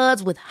taste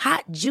buds with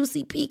hot,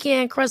 juicy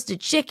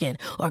pecan-crusted chicken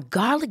or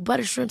garlic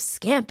butter shrimp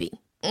scampi.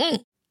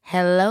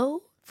 Hello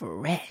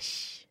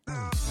Fresh.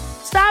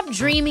 Stop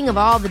dreaming of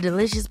all the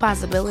delicious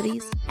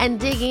possibilities and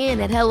dig in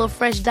at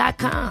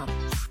HelloFresh.com.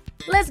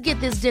 Let's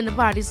get this dinner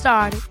party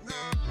started.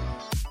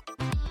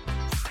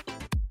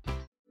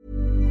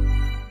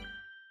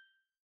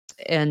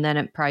 And then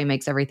it probably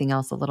makes everything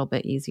else a little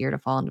bit easier to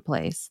fall into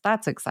place.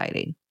 That's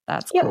exciting.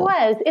 That's cool. It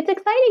was. It's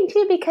exciting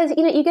too, because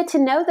you get to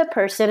know the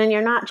person and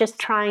you're not just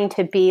trying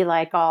to be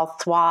like all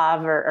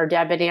suave or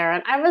debonair.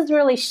 And I was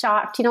really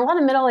shocked. A lot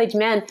of middle-aged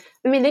men,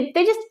 I mean, they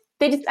just,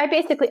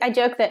 I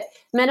joke that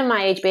men of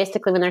my age,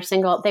 basically when they're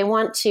single, they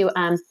want to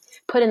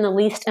put in the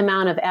least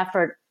amount of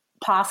effort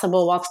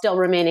possible while still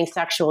remaining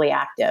sexually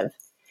active.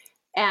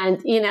 And,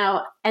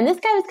 and this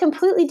guy was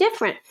completely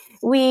different.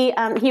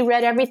 He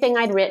read everything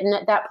I'd written.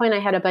 At that point, I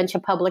had a bunch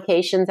of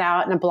publications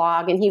out and a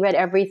blog, and he read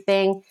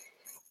everything.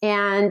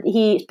 And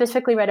he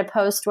specifically read a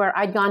post where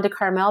I'd gone to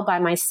Carmel by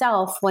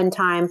myself one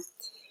time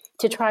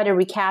to try to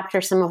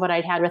recapture some of what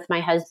I'd had with my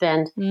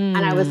husband. And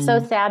I was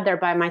so sad there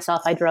by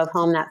myself, I drove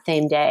home that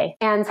same day.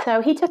 And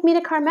so he took me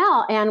to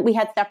Carmel, and we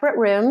had separate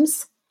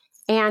rooms.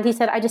 And he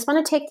said, I just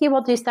want to take you,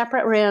 we'll do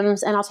separate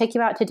rooms, and I'll take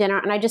you out to dinner.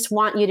 And I just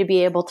want you to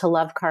be able to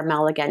love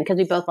Carmel again, because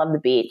we both love the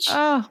beach.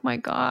 Oh my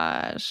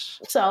gosh.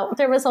 So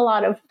there was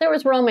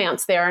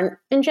romance there. And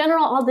in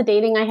general, all the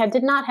dating I had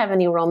did not have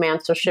any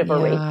romance or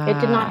chivalry. Yeah. It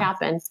did not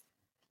happen.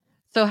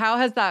 So how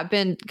has that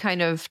been,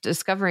 kind of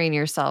discovering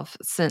yourself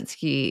since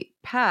he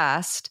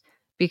passed?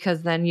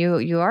 Because then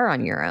you are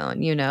on your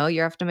own, you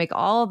have to make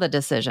all the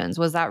decisions.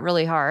 Was that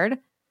really hard?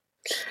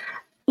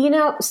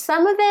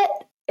 Some of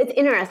it's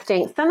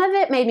interesting. Some of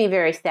it made me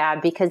very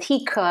sad, because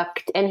he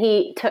cooked and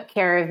he took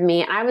care of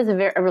me. I was a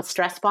real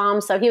stress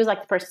bomb. So he was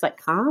like the person like,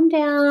 calm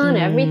down,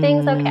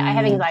 everything's okay. I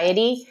have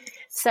anxiety.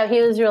 So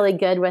he was really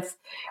good with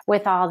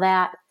all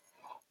that.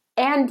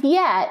 And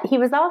yet he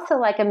was also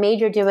like a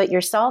major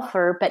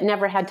do-it-yourselfer, but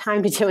never had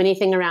time to do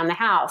anything around the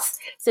house.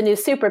 So he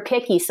was super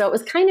picky. So it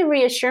was kind of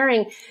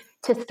reassuring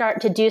to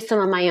start to do some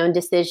of my own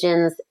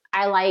decisions.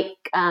 I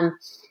like,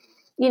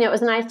 it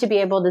was nice to be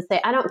able to say,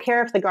 I don't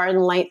care if the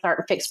garden lights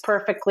aren't fixed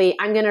perfectly.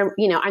 I'm going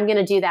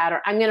to do that,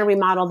 or I'm going to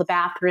remodel the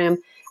bathroom.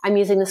 I'm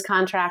using this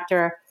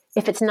contractor.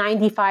 If it's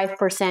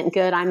 95%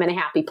 good, I'm in a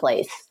happy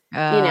place.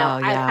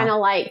 I kind of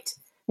liked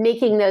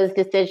making those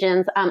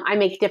decisions. I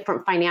make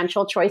different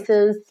financial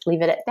choices,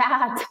 leave it at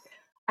that.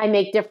 I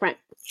make different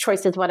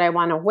choices what I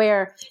want to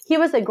wear. He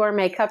was a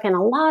gourmet cook, and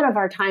a lot of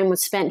our time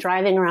was spent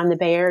driving around the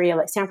Bay Area,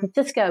 like San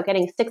Francisco,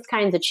 getting 6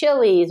 kinds of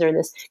chilies or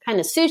this kind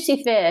of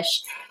sushi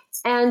fish.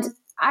 And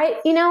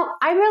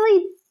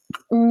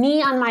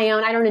me on my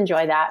own, I don't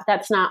enjoy that.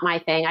 That's not my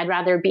thing. I'd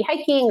rather be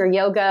hiking or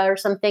yoga or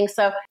something.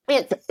 So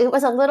it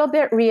was a little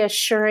bit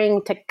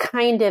reassuring to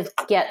kind of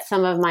get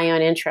some of my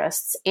own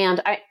interests.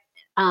 And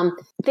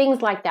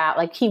things like that.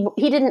 Like he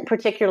didn't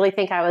particularly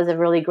think I was a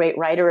really great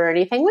writer or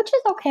anything, which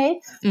is okay.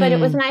 But it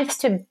was nice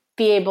to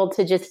be able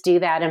to just do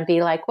that and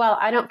be like, well,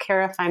 I don't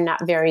care if I'm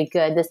not very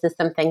good. This is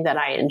something that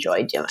I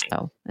enjoy doing.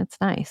 Oh, it's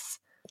nice.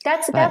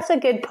 That's a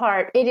good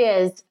part. It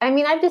is. I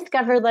mean, I've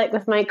discovered like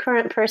with my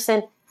current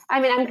person,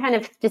 I'm kind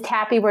of just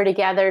happy we're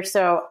together.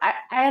 So I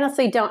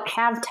honestly don't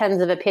have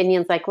tons of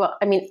opinions. Like, well,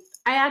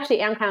 I actually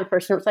am kind of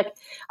person. It's like,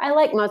 I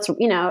like most,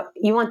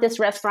 you want this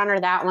restaurant or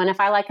that one. If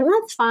I like them,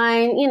 that's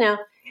fine.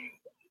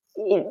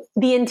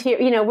 The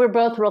interior, we're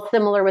both real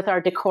similar with our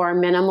decor,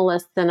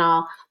 minimalists and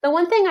all. The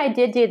one thing I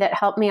did do that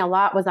helped me a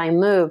lot was I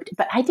moved,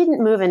 but I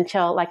didn't move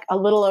until like a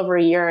little over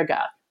a year ago.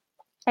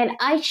 And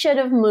I should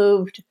have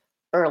moved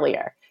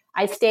earlier.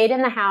 I stayed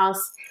in the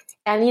house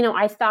and,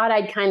 I thought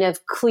I'd kind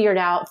of cleared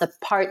out the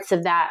parts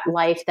of that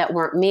life that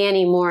weren't me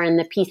anymore and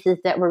the pieces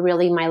that were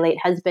really my late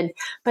husband.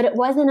 But it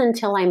wasn't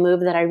until I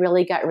moved that I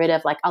really got rid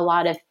of like a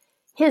lot of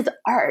his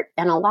art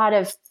and a lot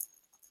of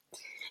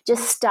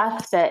just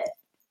stuff that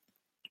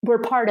were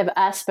part of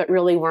us, but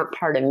really weren't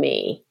part of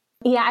me.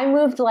 Yeah, I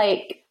moved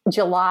like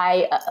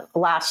July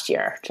last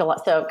year.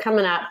 So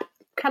coming up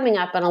in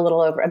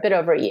a bit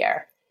over a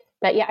year.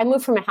 But yeah, I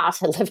moved from a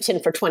house I lived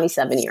in for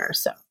 27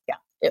 years. So yeah.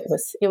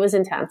 It was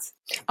intense.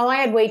 Oh, I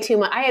had way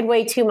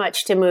too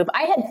much to move.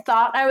 I had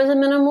thought I was a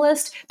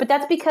minimalist, but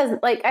that's because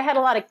like I had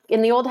a lot of,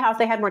 in the old house,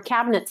 I had more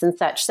cabinets and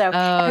such. So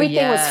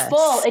everything was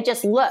full. It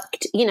just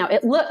looked,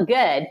 it looked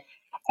good.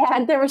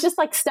 And there was just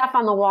like stuff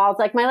on the walls.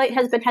 Like my late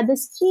husband had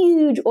this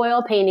huge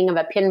oil painting of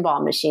a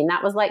pinball machine.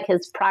 That was like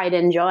his pride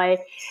and joy.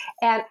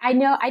 And I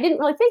didn't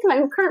really think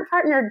my current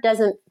partner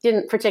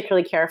didn't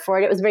particularly care for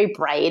it. It was very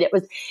bright.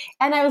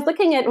 And I was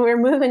looking at, we were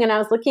moving and I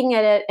was looking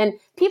at it, and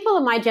people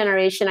of my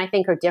generation, I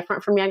think, are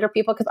different from younger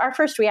people because our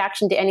first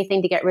reaction to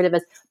anything to get rid of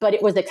is, but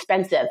it was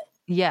expensive.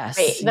 Yes.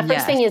 Right? The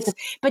first thing is,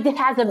 but it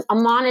has a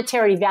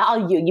monetary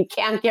value. You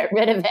can't get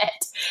rid of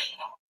it.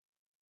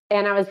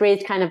 And I was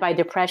raised kind of by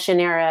Depression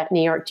era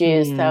New York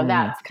Jews. So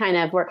that's kind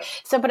of where,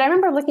 but I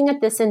remember looking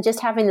at this and just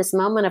having this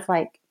moment of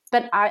like,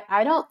 but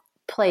I don't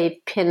play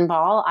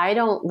pinball. I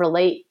don't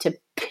relate to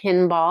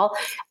pinball.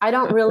 I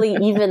don't really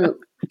even,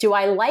 do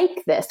I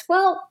like this?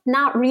 Well,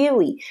 not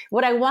really.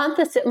 Would I want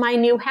this at my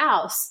new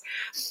house?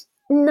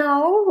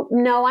 No,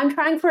 I'm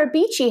trying for a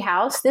beachy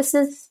house. This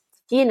is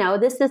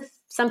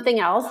something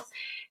else.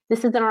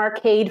 This is an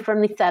arcade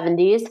from the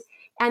 70s.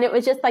 And it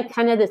was just like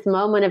kind of this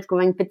moment of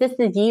going, but this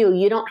is you.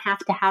 You don't have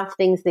to have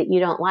things that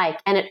you don't like.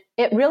 And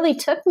it really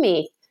took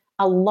me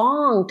a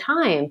long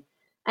time.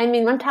 I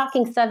mean, I'm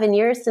talking 7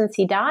 years since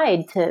he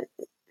died to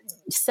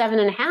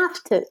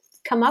 7.5 to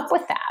come up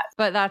with that.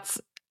 But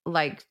that's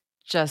like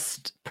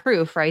just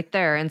proof right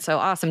there. And so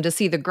awesome to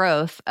see the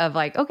growth of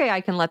like, okay,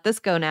 I can let this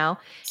go now.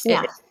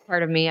 Yeah. It's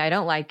part of me. I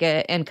don't like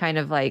it. And kind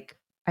of like,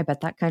 I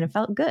bet that kind of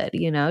felt good,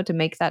 to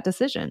make that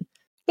decision.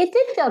 It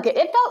did feel good.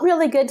 It felt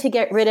really good to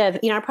get rid of,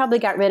 I probably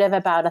got rid of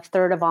about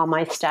 1/3 of all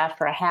my stuff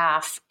or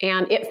half.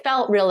 And it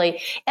felt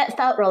really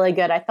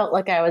good. I felt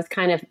like I was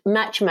kind of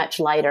much, much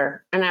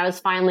lighter. And I was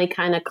finally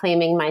kind of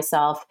claiming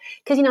myself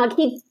because,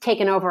 he'd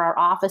taken over our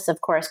office,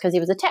 of course, because he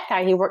was a tech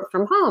guy. He worked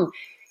from home.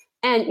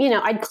 And,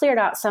 I'd cleared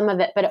out some of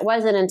it, but it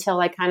wasn't until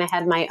I kind of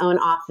had my own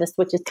office,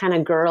 which is kind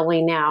of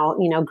girly now,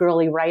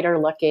 girly writer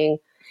looking,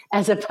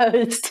 as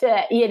opposed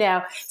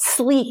to,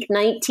 sleek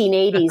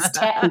 1980s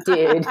tech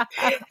dude.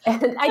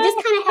 And I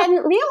just kind of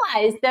hadn't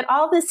realized that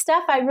all this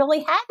stuff I really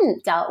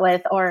hadn't dealt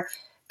with or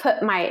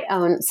put my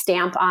own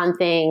stamp on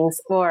things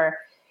or,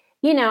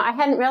 I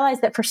hadn't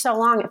realized that for so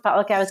long it felt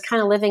like I was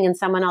kind of living in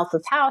someone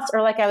else's house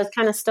or like I was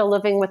kind of still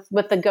living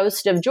with the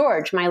ghost of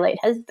George, my late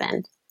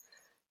husband.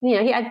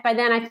 By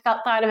then I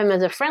thought of him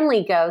as a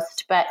friendly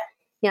ghost, but,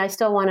 I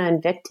still want to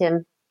evict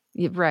him.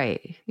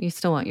 Right. You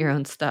still want your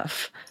own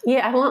stuff.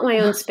 Yeah, I want my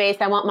own space.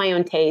 I want my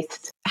own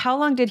taste. How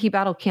long did he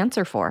battle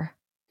cancer for?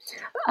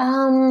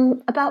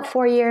 About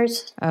 4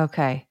 years.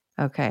 Okay.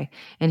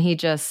 And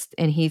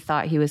he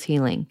thought he was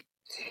healing.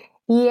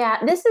 Yeah,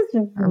 this is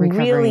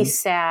really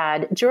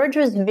sad. George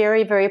was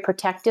very, very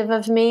protective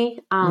of me.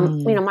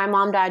 My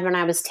mom died when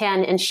I was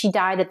 10 and she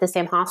died at the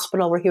same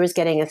hospital where he was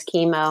getting his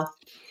chemo.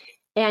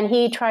 And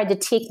he tried to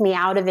take me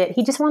out of it.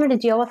 He just wanted to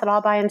deal with it all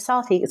by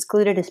himself. He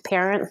excluded his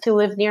parents who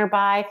lived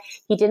nearby.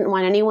 He didn't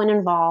want anyone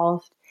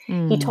involved.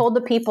 He told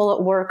the people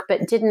at work,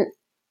 but didn't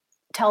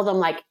tell them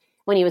like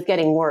when he was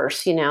getting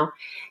worse,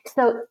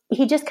 So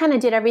he just kind of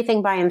did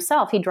everything by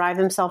himself. He'd drive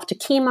himself to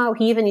chemo.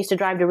 He even used to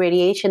drive to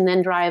radiation,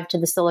 then drive to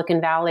the Silicon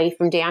Valley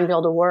from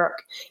Danville to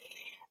work.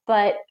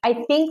 But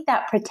I think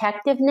that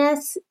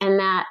protectiveness and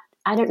that,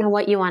 I don't know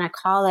what you want to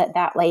call it,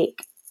 that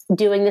like,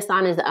 doing this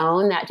on his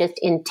own, that just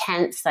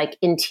intense, like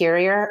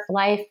interior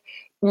life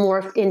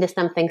morphed into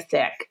something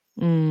sick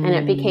and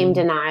it became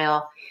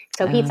denial.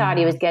 So he thought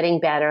he was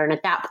getting better. And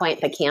at that point,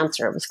 the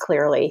cancer was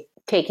clearly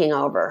taking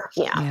over.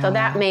 Yeah. So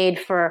that made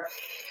for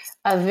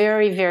a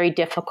very, very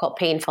difficult,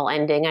 painful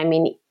ending. I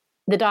mean,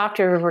 the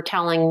doctors were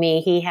telling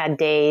me he had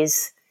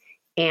days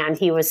and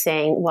he was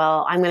saying,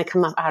 well, I'm going to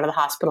come up out of the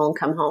hospital and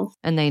come home.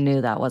 And they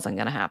knew that wasn't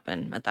going to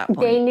happen at that point.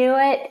 They knew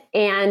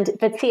it.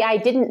 But see, I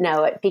didn't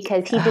know it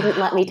because he didn't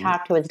let me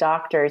talk to his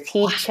doctors.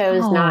 He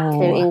chose not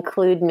to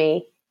include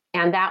me.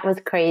 And that was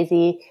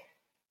crazy.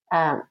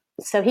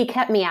 So he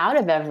kept me out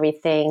of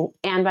everything.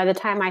 And by the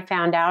time I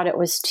found out, it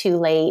was too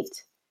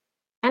late.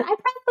 And I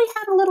probably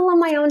had a little of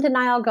my own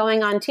denial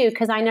going on too,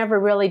 because I never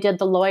really did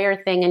the lawyer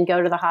thing and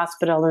go to the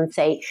hospital and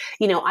say,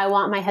 I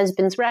want my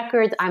husband's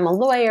records. I'm a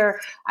lawyer.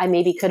 I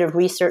maybe could have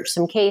researched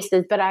some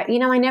cases, but I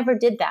never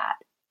did that.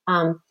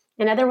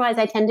 And otherwise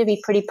I tend to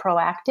be pretty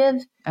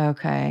proactive.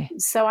 Okay.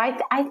 So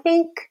I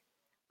think,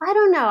 I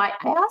don't know. I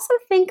also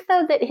think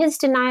though that his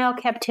denial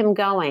kept him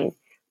going,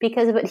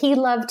 because what he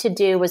loved to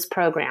do was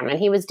program. And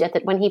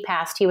when he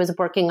passed, he was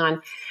working on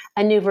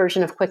a new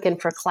version of Quicken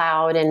for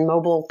cloud and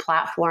mobile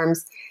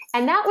platforms.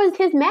 And that was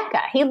his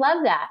mecca. He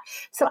loved that.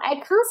 So I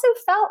also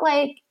felt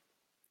like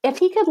if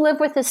he could live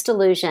with this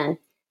delusion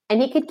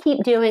and he could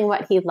keep doing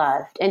what he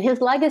loved, and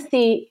his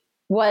legacy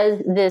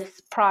was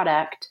this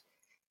product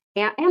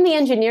and the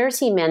engineers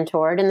he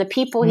mentored and the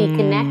people he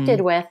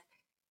connected with,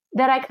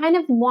 that I kind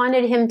of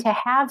wanted him to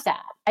have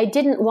that. I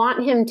didn't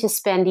want him to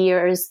spend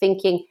years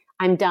thinking,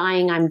 I'm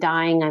dying, I'm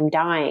dying, I'm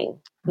dying.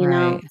 You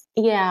know?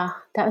 Yeah,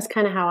 that was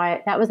kind of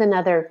that was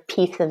another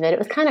piece of it. It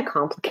was kind of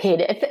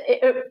complicated.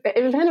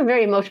 It was kind of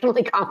very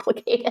emotionally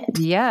complicated.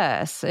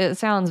 Yes, it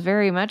sounds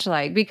very much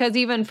like, because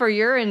even for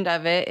your end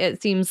of it,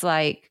 it seems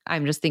like,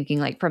 I'm just thinking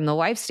like from the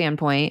wife's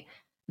standpoint,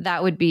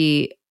 that would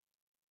be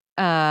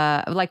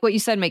like what you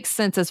said makes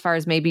sense as far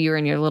as maybe you're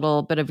in your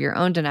little bit of your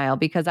own denial,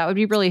 because that would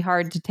be really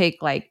hard to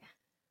take. Like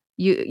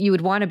you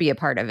would want to be a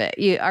part of it.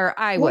 Or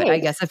I would, I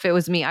guess if it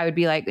was me, I would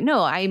be like,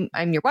 no, I'm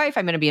your wife.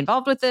 I'm going to be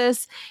involved with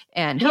this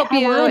and help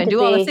you and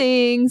do all the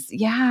things.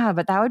 Yeah.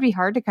 But that would be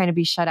hard to kind of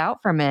be shut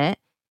out from it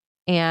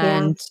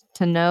and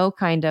to know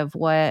kind of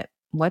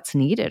what's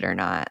needed or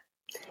not.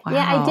 Wow.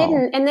 Yeah, I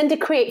didn't. And then to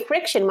create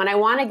friction when I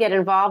want to get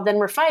involved, then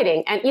we're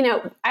fighting. And,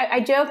 I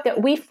joke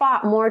that we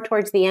fought more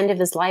towards the end of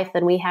his life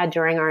than we had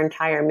during our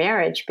entire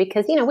marriage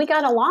because, we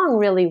got along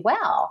really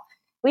well.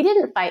 We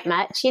didn't fight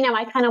much.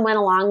 I kind of went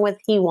along with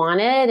he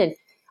wanted, and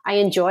I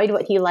enjoyed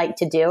what he liked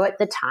to do at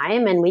the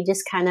time. And we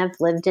just kind of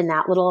lived in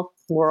that little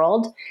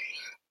world.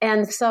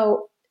 And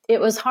so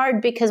it was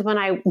hard because when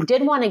I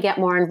did want to get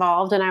more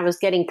involved and I was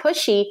getting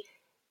pushy,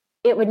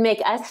 it would make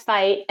us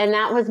fight. And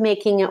that was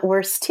making it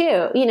worse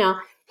too.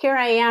 Here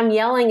I am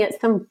yelling at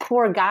some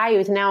poor guy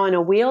who's now in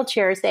a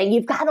wheelchair saying,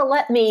 you've got to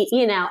let me,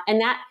 and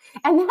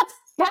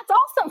that's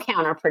also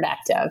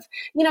counterproductive.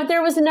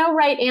 There was no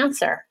right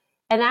answer.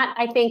 And that,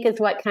 I think, is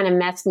what kind of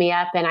messed me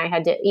up. And I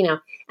had to,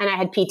 and I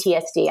had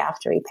PTSD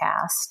after he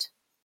passed.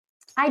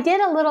 I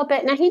did a little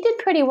bit. Now, he did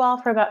pretty well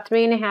for about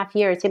 3.5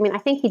 years. I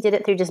think he did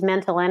it through just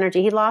mental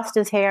energy. He lost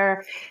his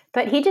hair,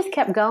 but he just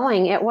kept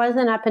going. It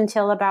wasn't up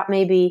until about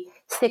maybe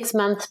 6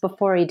 months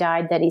before he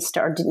died that he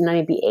started,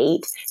 maybe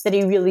 8, that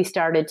he really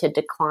started to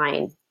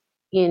decline.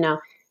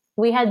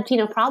 We had,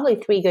 probably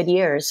 3 good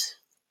years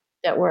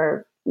that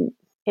were,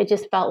 it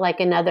just felt like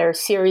another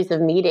series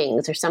of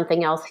meetings or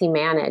something else he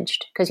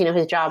managed because,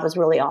 his job was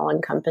really all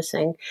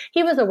encompassing.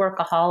 He was a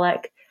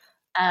workaholic.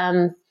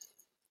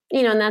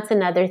 And that's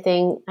another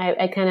thing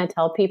I kind of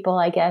tell people,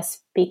 I guess,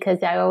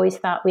 because I always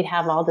thought we'd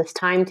have all this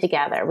time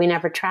together. We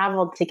never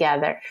traveled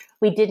together.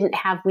 We didn't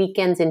have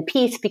weekends in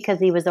peace because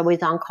he was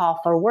always on call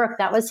for work.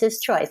 That was his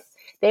choice.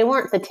 They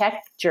weren't the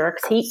tech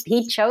jerks.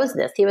 He chose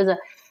this.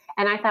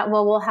 And I thought,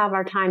 well, we'll have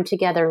our time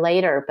together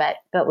later,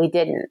 but we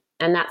didn't.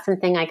 And that's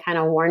something I kind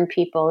of warn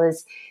people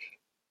is,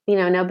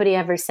 nobody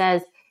ever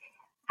says,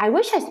 I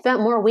wish I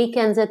spent more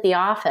weekends at the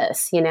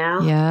office,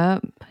 Yeah.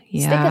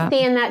 Stick a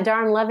fee in that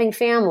darn loving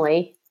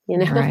family.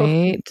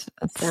 Right.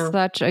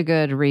 Such a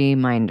good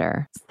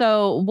reminder.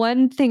 So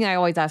one thing I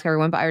always ask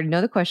everyone, but I already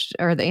know the question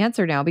or the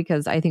answer now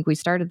because I think we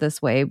started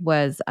this way,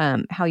 was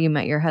how you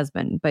met your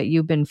husband. But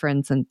you've been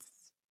friends since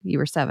you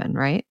were 7,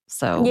 right?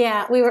 So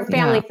yeah, we were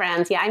family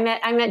friends. Yeah,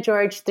 I met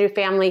George through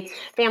family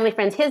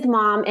friends. His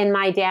mom and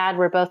my dad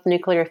were both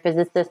nuclear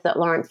physicists at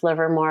Lawrence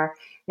Livermore,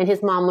 and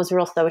his mom was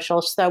real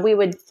social. So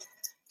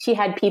she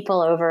had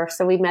people over.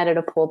 So we met at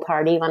a pool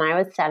party when I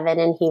was 7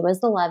 and he was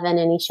 11,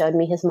 and he showed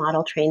me his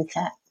model train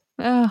set.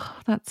 Oh,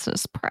 that's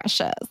just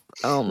precious.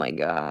 Oh my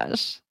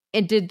gosh.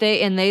 And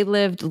they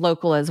lived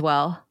local as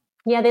well?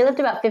 Yeah, they lived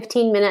about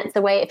 15 minutes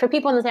away. For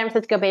people in the San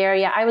Francisco Bay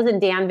Area, I was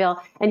in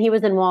Danville and he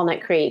was in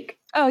Walnut Creek.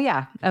 Oh,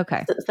 yeah.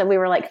 Okay. So we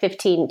were like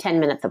 10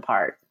 minutes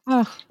apart.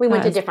 Oh, we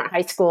went to different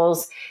high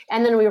schools,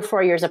 and then we were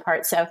 4 years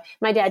apart. So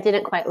my dad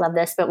didn't quite love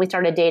this, but we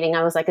started dating.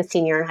 I was like a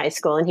senior in high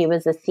school, and he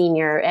was a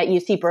senior at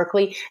UC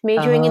Berkeley,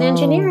 majoring in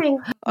engineering.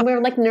 We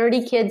were like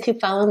nerdy kids who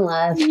fell in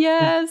love.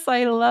 Yes,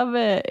 I love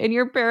it. And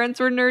your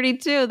parents were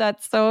nerdy too.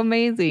 That's so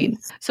amazing.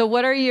 So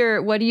what do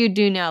you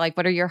do now? Like,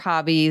 what are your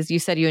hobbies? You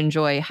said you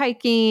enjoy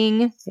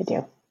hiking. I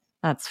do.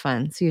 That's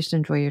fun. So you should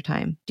enjoy your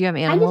time. Do you have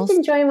animals? I just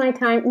enjoy my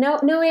time.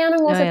 No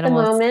animals at the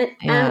moment.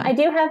 Yeah. I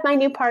do have my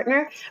new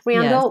partner,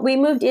 Randall. Yes. We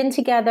moved in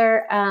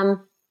together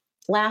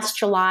last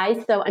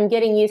July. So I'm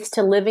getting used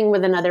to living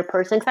with another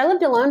person because I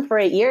lived alone for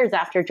 8 years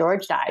after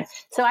George died.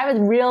 So I was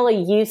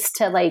really used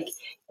to like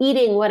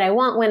eating what I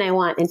want when I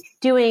want and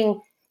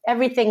doing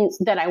everything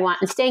that I want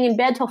and staying in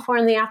bed till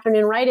 4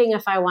 p.m. writing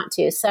if I want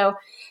to. So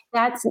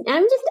I'm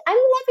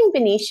loving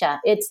Benicia.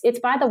 It's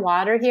by the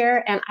water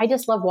here, and I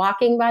just love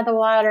walking by the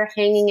water,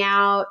 hanging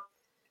out.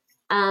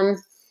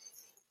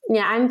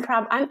 Yeah, I'm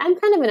kind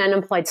of an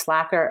unemployed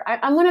slacker.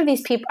 I'm one of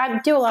these people. I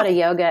do a lot of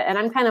yoga, and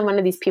I'm kind of one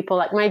of these people.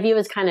 Like, my view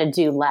is kind of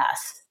do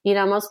less. You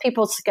know, most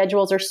people's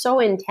schedules are so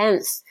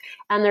intense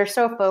and they're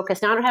so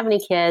focused. Now, I don't have any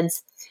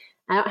kids.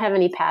 I don't have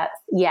any pets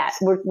yet.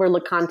 We're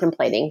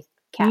contemplating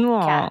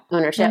cat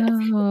ownership.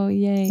 Oh,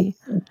 yay!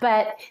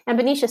 And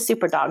Benicia's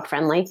super dog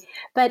friendly.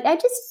 But I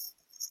just,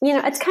 you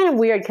know, it's kind of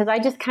weird because I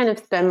just kind of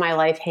spend my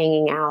life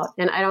hanging out,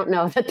 and I don't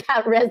know that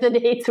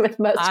resonates with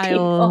most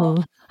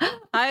people.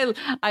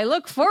 I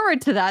look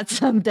forward to that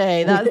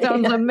someday. That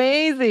sounds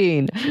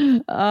amazing.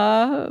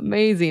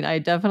 Amazing. I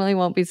definitely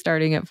won't be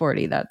starting at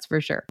 40. That's for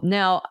sure.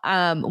 Now,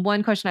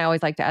 one question I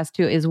always like to ask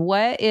too is,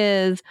 what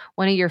is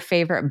one of your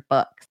favorite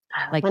books,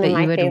 like, that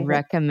you would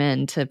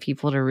recommend to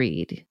people to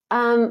read?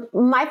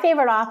 My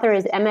favorite author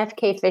is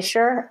MFK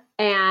Fisher,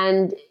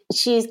 and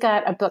she's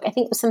got a book, I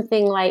think it was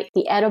something like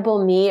The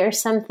Edible Me or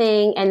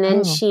something. And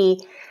then she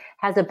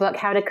has a book,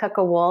 How to Cook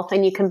a Wolf,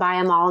 and you can buy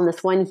them all in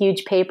this one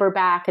huge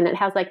paperback, and it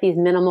has like these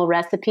minimal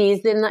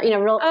recipes and, you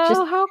know,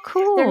 how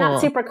cool. They're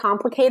not super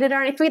complicated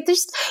or anything.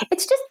 It's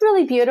just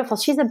really beautiful.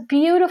 She's a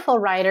beautiful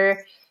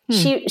writer.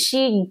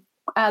 She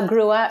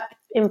grew up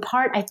in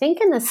part, I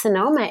think, in the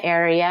Sonoma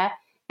area,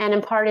 and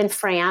in part in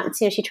France.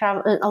 You know, she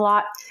traveled a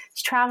lot.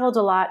 She traveled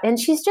a lot, and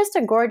she's just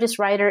a gorgeous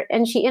writer.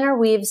 And she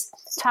interweaves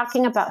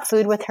talking about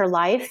food with her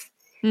life.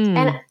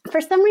 And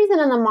for some reason,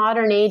 in the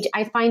modern age,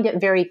 I find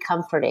it very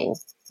comforting.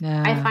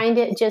 Yeah. I find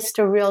it just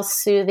a real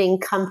soothing,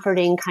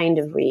 comforting kind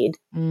of read.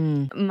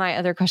 My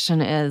other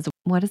question is,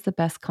 what is the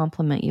best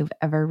compliment you've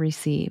ever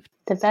received?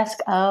 The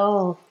best?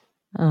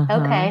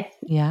 Okay.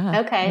 Yeah.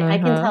 Okay. I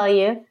can tell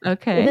you.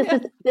 Okay.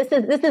 This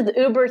is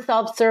uber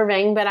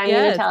self-serving, but I'm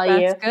going to tell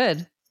you. That's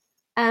good.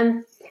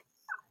 I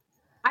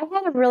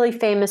had a really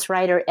famous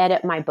writer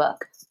edit my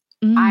book.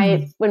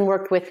 And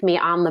worked with me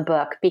on the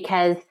book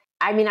because,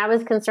 I mean, I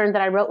was concerned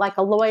that I wrote like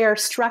a lawyer.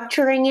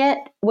 Structuring it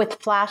with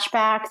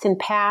flashbacks and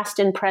past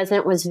and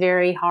present was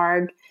very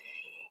hard.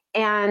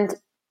 And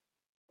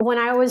when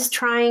I was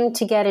trying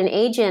to get an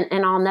agent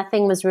and all,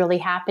 nothing was really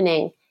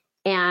happening.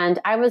 And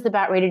I was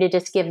about ready to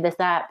just give this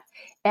up.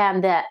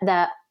 And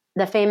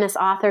the famous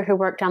author who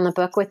worked on the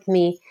book with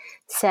me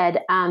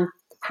said,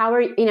 how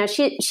are you? You know,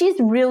 she's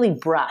really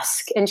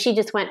brusque, and she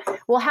just went,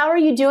 well, how are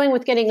you doing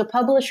with getting a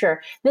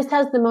publisher? This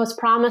has the most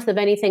promise of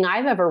anything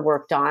I've ever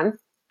worked on.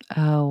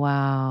 Oh,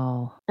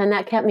 wow. And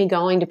that kept me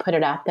going to put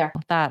it out there.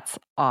 That's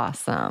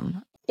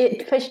awesome.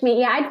 It pushed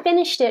me. Yeah, I'd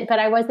finished it, but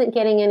I wasn't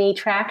getting any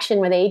traction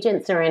with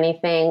agents or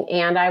anything.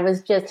 And I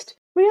was just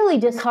really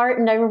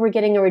disheartened. I remember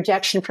getting a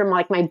rejection from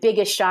like my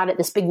biggest shot at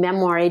this big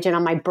memoir agent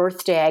on my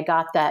birthday. I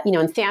got that, you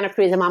know, in Santa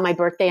Cruz, I'm on my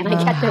birthday, and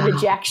I get the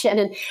rejection.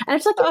 And I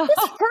was like,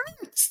 this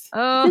hurts.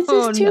 This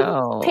is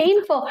too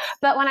painful.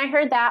 But when I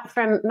heard that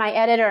from my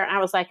editor, I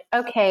was like,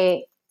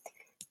 okay,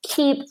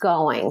 keep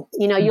going.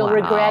 You know, you'll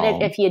regret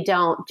it if you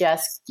don't.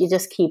 You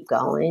just keep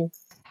going.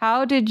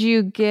 How did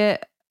you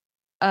get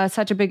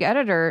such a big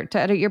editor to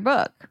edit your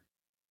book?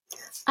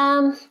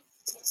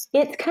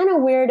 It's kind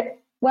of weird.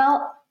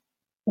 Well,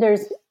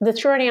 the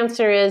short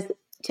answer is,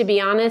 to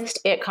be honest,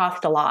 it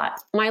cost a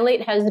lot. My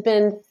late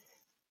husband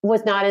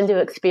was not into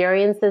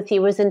experiences. He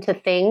was into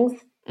things.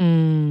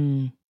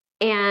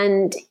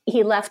 And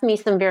he left me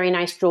some very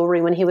nice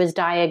jewelry when he was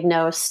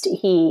diagnosed.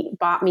 He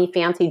bought me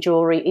fancy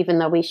jewelry, even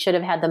though we should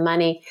have had the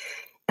money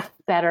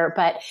better.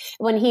 But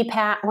when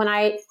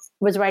I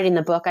was writing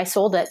the book, I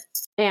sold it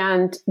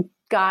and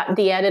got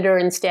the editor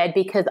instead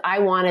because I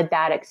wanted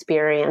that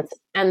experience.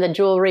 And the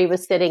jewelry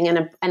was sitting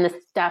and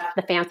the stuff,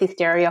 the fancy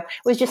stereo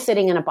was just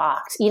sitting in a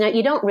box. You know,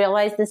 you don't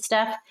realize this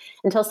stuff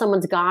until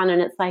someone's gone,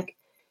 and it's like,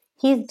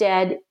 he's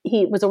dead.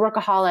 He was a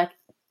workaholic,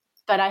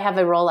 but I have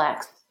a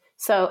Rolex.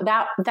 So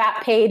that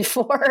paid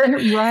for.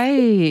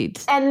 Right.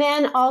 And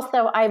then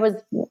also I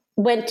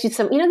went to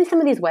some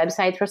of these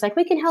websites where it's like,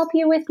 we can help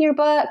you with your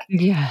book.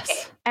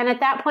 Yes. And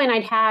at that point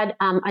I'd had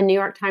a New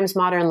York Times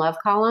Modern Love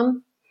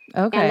column.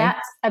 Okay. And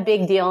that's a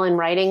big deal in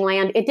writing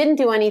land. It didn't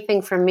do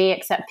anything for me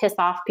except piss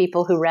off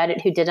people who read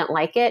it who didn't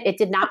like it. It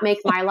did not make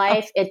my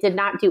life. It did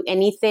not do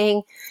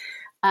anything.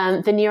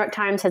 The New York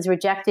Times has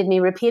rejected me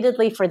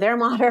repeatedly for their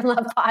Modern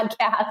Love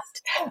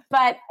podcast,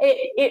 but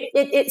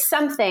it's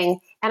something.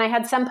 And I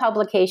had some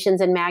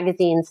publications and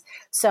magazines,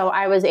 so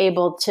I was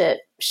able to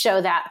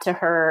show that to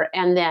her,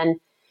 and then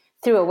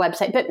through a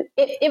website. But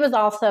it was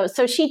also,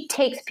 so she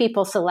takes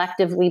people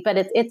selectively, but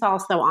it's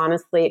also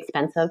honestly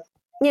expensive.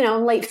 You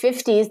know, late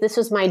 50s, this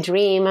was my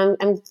dream. I'm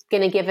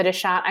going to give it a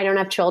shot. I don't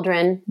have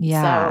children.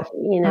 Yeah. So,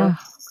 you know,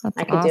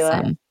 I could do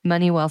it.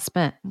 Money well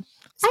spent.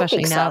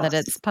 Especially now that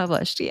it's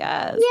published.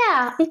 Yes.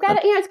 Yeah. You've got to,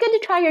 it's good to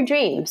try your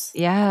dreams.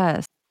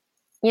 Yes.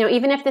 You know,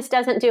 even if this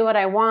doesn't do what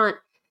I want,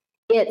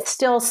 it's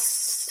still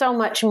so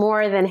much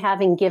more than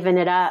having given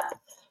it up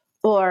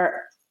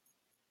or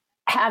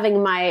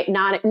having my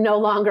no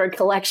longer a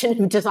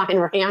collection of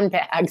designer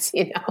handbags,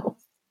 you know.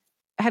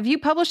 Have you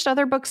published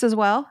other books as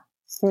well?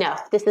 No,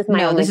 this is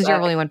my only book. Your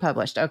only one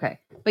published. Okay.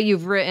 But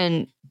you've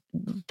written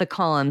the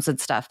columns and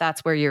stuff.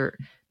 That's where your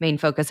main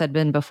focus had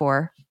been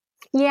before.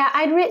 Yeah,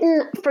 I'd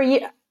written for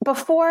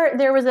before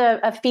there was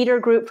a feeder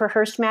group for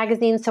Hearst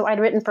magazine. So I'd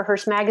written for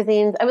Hearst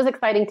magazines. It was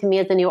exciting to me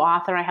as a new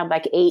author. I had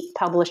like 8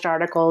 published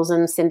articles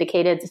and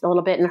syndicated a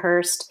little bit in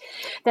Hearst.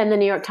 Then the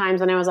New York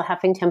Times, and I was a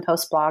Huffington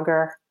Post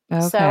blogger.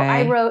 Okay. So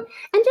I wrote,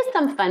 and just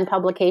some fun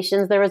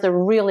publications. There was a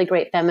really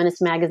great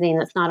feminist magazine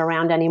that's not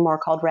around anymore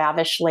called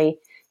Ravishly,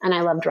 and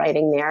I loved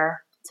writing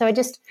there. So I would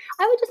just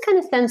kind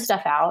of send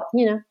stuff out,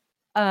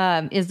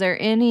 Is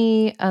there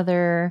any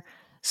other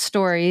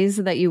stories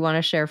that you want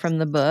to share from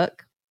the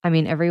book? I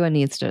mean, everyone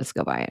needs to just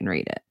go by and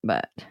read it,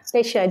 but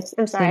they should.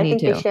 I'm sorry. I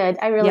think they should.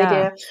 I really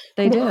do.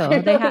 They do. I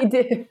really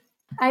do.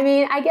 I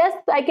mean, I guess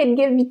I could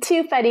give you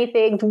 2 funny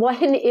things.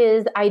 One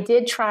is I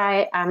did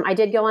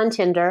go on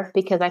Tinder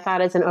because I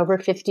thought as an over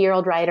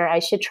 50-year-old writer, I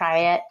should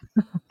try it.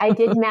 I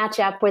did match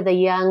up with a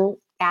young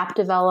app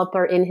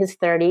developer in his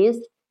 30s.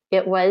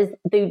 It was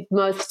the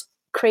most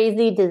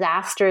crazy,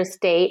 disastrous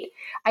date.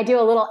 I do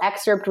a little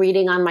excerpt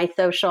reading on my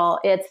social.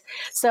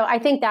 So I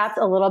think that's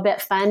a little bit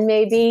fun,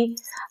 maybe.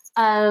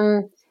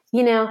 On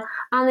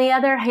the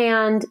other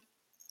hand,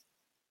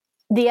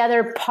 the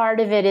other part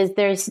of it is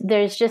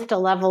there's just a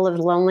level of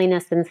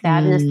loneliness and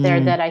sadness there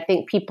that I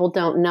think people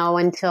don't know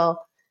until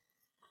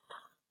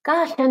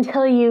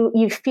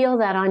you feel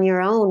that on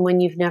your own when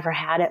you've never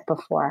had it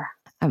before.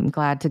 I'm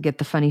glad to get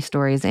the funny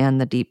stories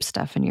and the deep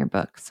stuff in your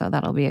book. So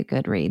that'll be a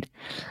good read.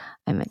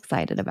 I'm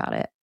excited about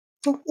it.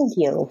 Thank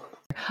you.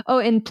 Oh,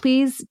 and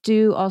please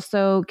do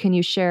also, can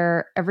you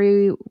share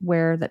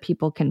everywhere that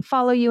people can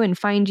follow you and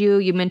find you?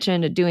 You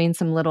mentioned doing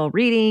some little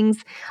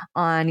readings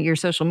on your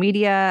social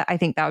media. I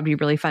think that would be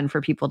really fun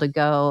for people to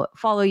go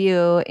follow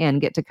you and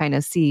get to kind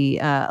of see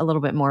a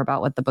little bit more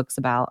about what the book's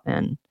about.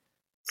 And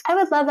I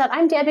would love that.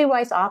 I'm Debbie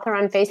Weiss, author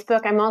on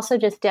Facebook. I'm also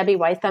just Debbie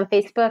Weiss on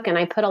Facebook, and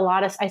I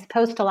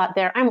post a lot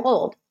there. I'm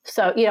old,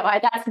 so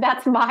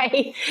that's my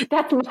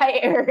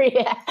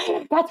area.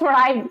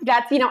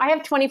 I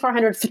have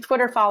 2,400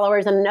 Twitter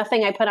followers, and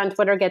nothing I put on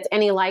Twitter gets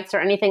any likes or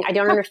anything. I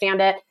don't understand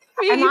it.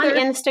 I'm on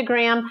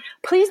Instagram.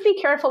 Please be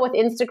careful with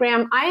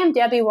Instagram. I am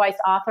Debbie Weiss,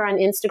 author on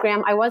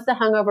Instagram. I was the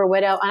hungover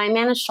widow, and I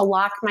managed to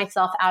lock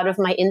myself out of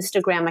my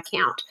Instagram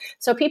account.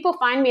 So people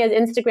find me as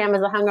Instagram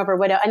as a hungover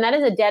widow, and that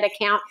is a dead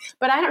account,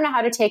 but I don't know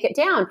how to take it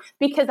down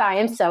because I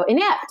am so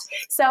inept.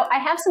 So I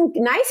have some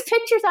nice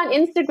pictures on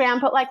Instagram,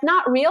 but like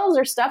not reels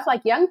or stuff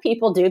like young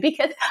people do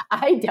because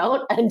I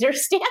don't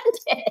understand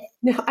it.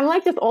 No, I'm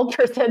like this old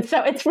person.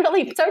 So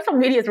social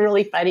media is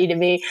really funny to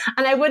me,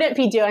 and I wouldn't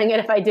be doing it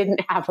if I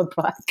didn't have a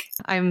book.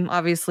 I'm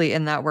obviously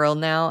in that world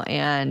now,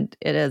 and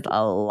it is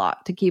a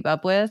lot to keep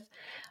up with.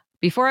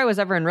 Before I was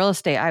ever in real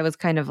estate, I was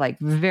kind of like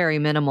very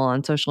minimal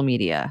on social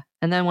media.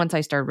 And then once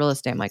I started real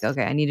estate, I'm like,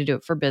 okay, I need to do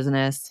it for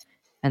business.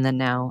 And then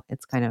now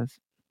it's kind of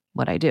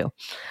what I do.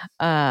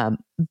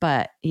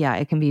 But yeah,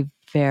 it can be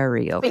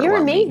very overwhelming. But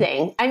you're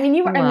amazing. I mean,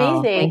 you were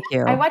amazing. Thank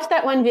you. I watched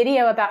that one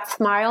video about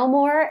Smile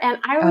More, and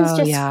I was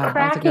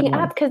cracking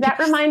up because that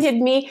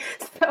reminded me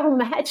so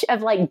much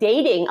of like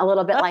dating a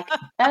little bit like,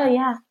 oh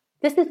yeah,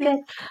 this is good.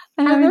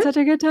 I'm having such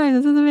a good time.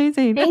 This is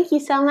amazing. Thank you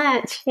so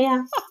much.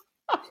 Yeah.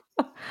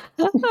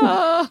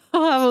 I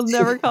will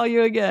never call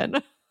you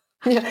again.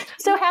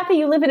 So happy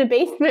you live in a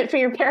basement for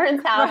your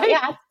parents' house. Right?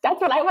 Yeah,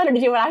 that's what I wanted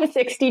to do when I was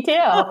 62.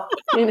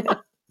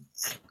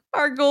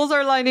 Our goals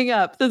are lining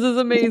up. This is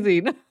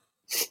amazing.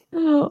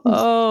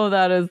 Oh,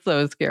 that is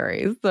so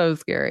scary. So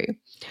scary.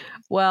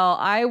 Well,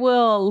 I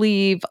will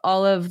leave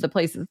all of the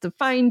places to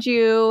find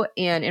you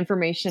and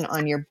information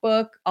on your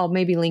book. I'll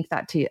maybe link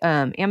that to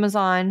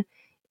Amazon.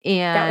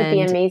 And that would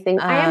be amazing.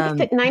 I am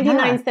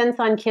 99 cents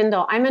on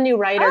Kindle. I'm a new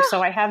writer,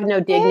 so I have no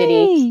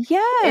dignity. Hey,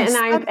 yes,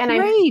 that's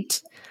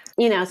great.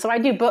 So I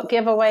do book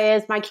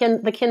giveaways.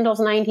 The Kindle's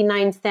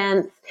 99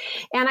 cents.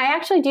 And I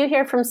actually do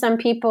hear from some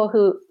people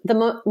who,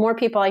 more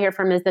people I hear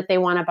from is that they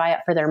want to buy it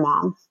for their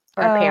mom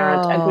or a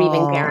parent, a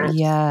grieving parent.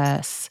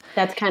 Yes.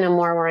 That's kind of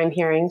more where I'm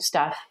hearing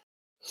stuff.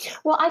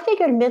 Well, I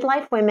figured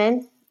midlife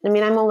women, I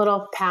mean, I'm a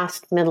little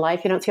past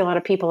midlife. You don't see a lot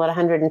of people at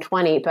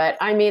 120, but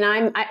I mean,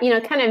 I'm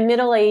kind of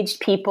middle-aged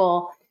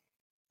people,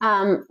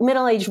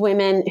 middle-aged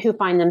women who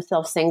find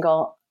themselves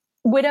single.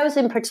 Widows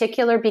in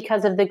particular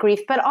because of the grief,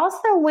 but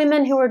also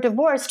women who are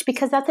divorced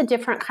because that's a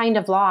different kind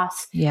of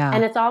loss. Yeah.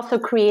 And it's also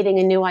creating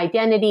a new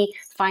identity,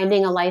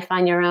 finding a life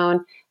on your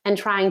own, and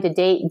trying to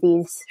date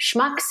these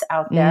schmucks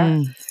out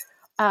there.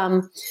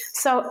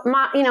 So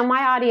my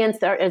audience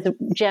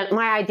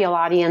my ideal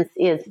audience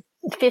is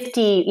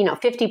 50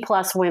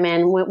 plus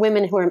women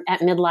who are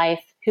at midlife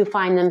who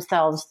find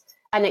themselves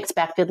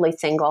unexpectedly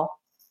single.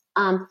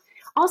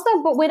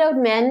 Also, but widowed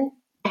men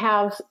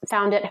have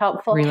found it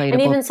helpful. Relatable,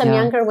 and even some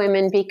younger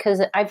women,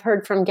 because I've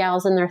heard from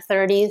gals in their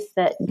 30s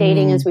that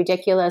dating is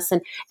ridiculous,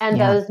 and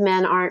those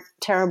men aren't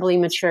terribly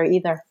mature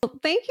either. Well,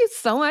 thank you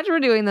so much for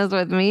doing this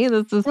with me.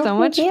 This is so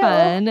much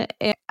fun.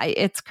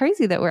 It's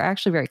crazy that we're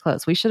actually very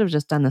close. We should have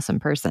just done this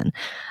in person.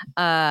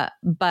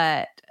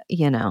 But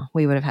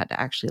we would have had to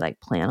actually like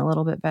plan a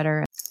little bit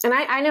better. And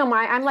I know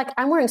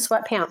I'm wearing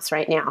sweatpants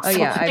right now. Oh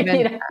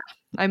yeah.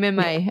 I'm in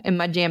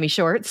my jammy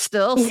shorts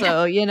still.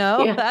 So,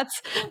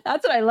 that's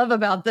what I love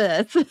about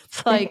this.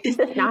 It's like, this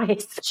is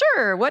nice.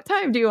 Sure. What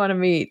time do you want to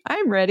meet?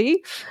 I'm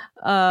ready.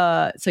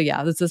 So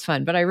yeah, this is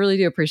fun, but I really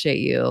do appreciate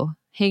you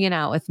hanging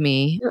out with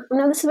me.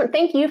 No,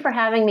 thank you for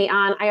having me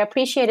on. I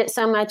appreciate it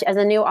so much. As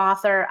a new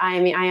author, I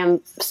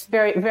am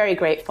very, very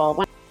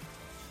grateful.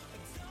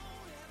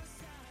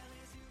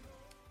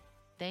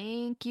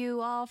 Thank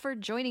you all for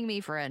joining me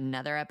for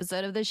another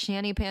episode of the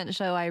Shani Pants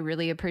Show. I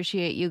really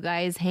appreciate you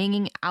guys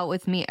hanging out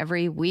with me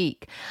every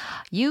week.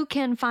 You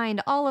can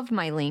find all of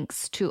my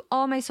links to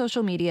all my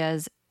social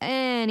medias,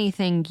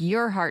 anything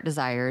your heart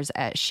desires,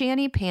 at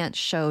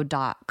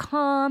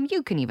shanipantshow.com.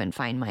 You can even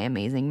find my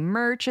amazing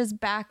merch is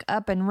back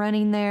up and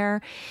running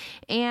there.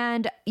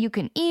 And you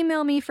can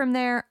email me from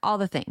there, all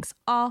the things.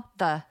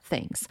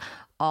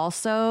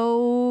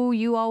 Also,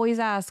 you always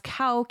ask,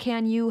 how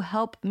can you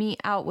help me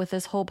out with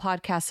this whole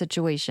podcast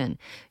situation?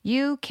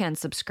 You can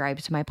subscribe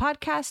to my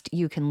podcast.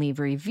 You can leave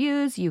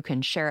reviews. You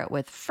can share it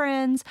with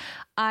friends.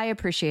 I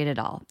appreciate it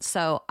all.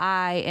 So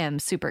I am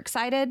super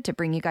excited to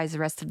bring you guys the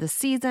rest of the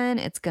season.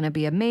 It's going to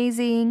be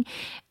amazing.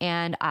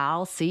 And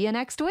I'll see you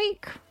next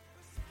week.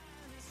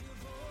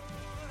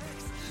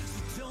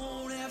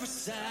 Don't ever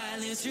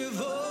silence your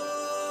voice.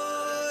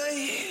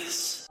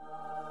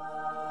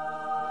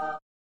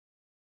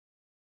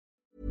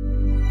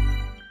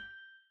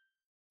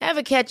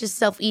 Ever catch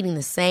yourself eating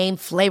the same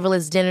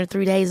flavorless dinner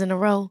 3 days in a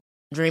row?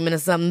 Dreaming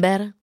of something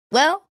better?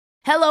 Well,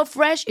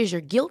 HelloFresh is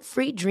your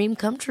guilt-free dream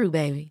come true,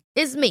 baby.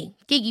 It's me,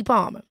 Keke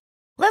Palmer.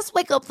 Let's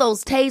wake up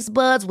those taste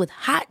buds with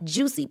hot,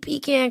 juicy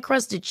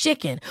pecan-crusted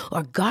chicken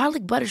or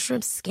garlic butter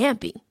shrimp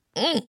scampi.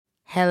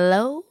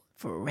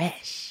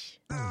 HelloFresh.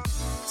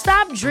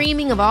 Stop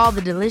dreaming of all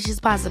the delicious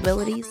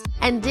possibilities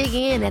and dig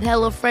in at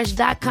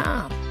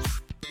HelloFresh.com.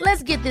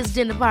 Let's get this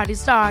dinner party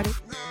started.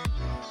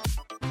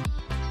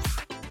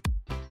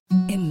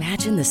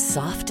 Imagine the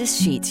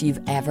softest sheets you've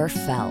ever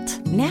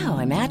felt. Now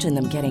imagine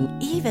them getting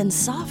even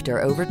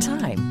softer over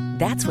time.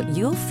 That's what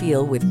you'll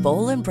feel with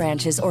Boll &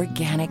 Branch's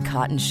organic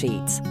cotton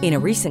sheets. In a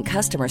recent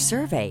customer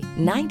survey,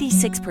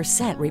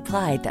 96%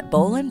 replied that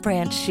Boll &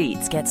 Branch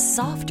sheets get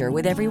softer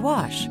with every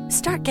wash.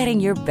 Start getting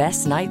your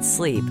best night's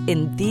sleep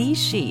in these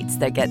sheets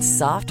that get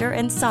softer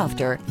and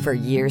softer for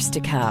years to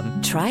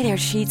come. Try their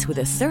sheets with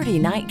a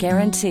 30-night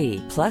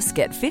guarantee. Plus,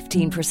 get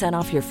 15%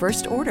 off your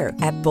first order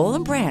at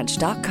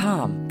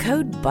BollandBranch.com.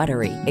 Code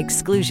BUTTERY.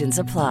 Exclusions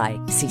apply.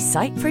 See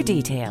site for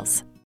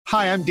details.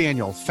 Hi, I'm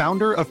Daniel,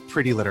 founder of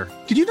Pretty Litter.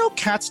 Did you know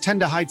cats tend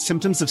to hide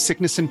symptoms of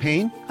sickness and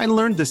pain? I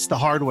learned this the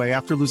hard way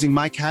after losing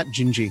my cat,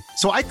 Gingy.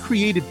 So I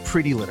created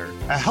Pretty Litter,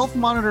 a health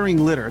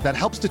monitoring litter that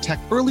helps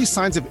detect early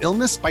signs of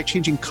illness by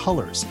changing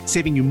colors,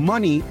 saving you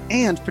money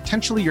and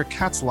potentially your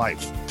cat's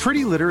life.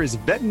 Pretty Litter is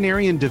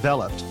veterinarian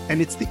developed,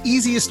 and it's the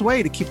easiest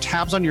way to keep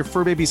tabs on your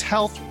fur baby's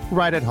health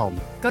right at home.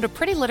 Go to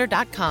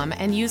prettylitter.com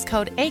and use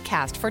code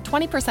ACAST for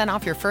 20%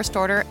 off your first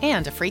order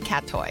and a free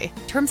cat toy.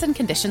 Terms and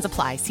conditions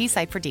apply. See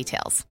site for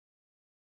details.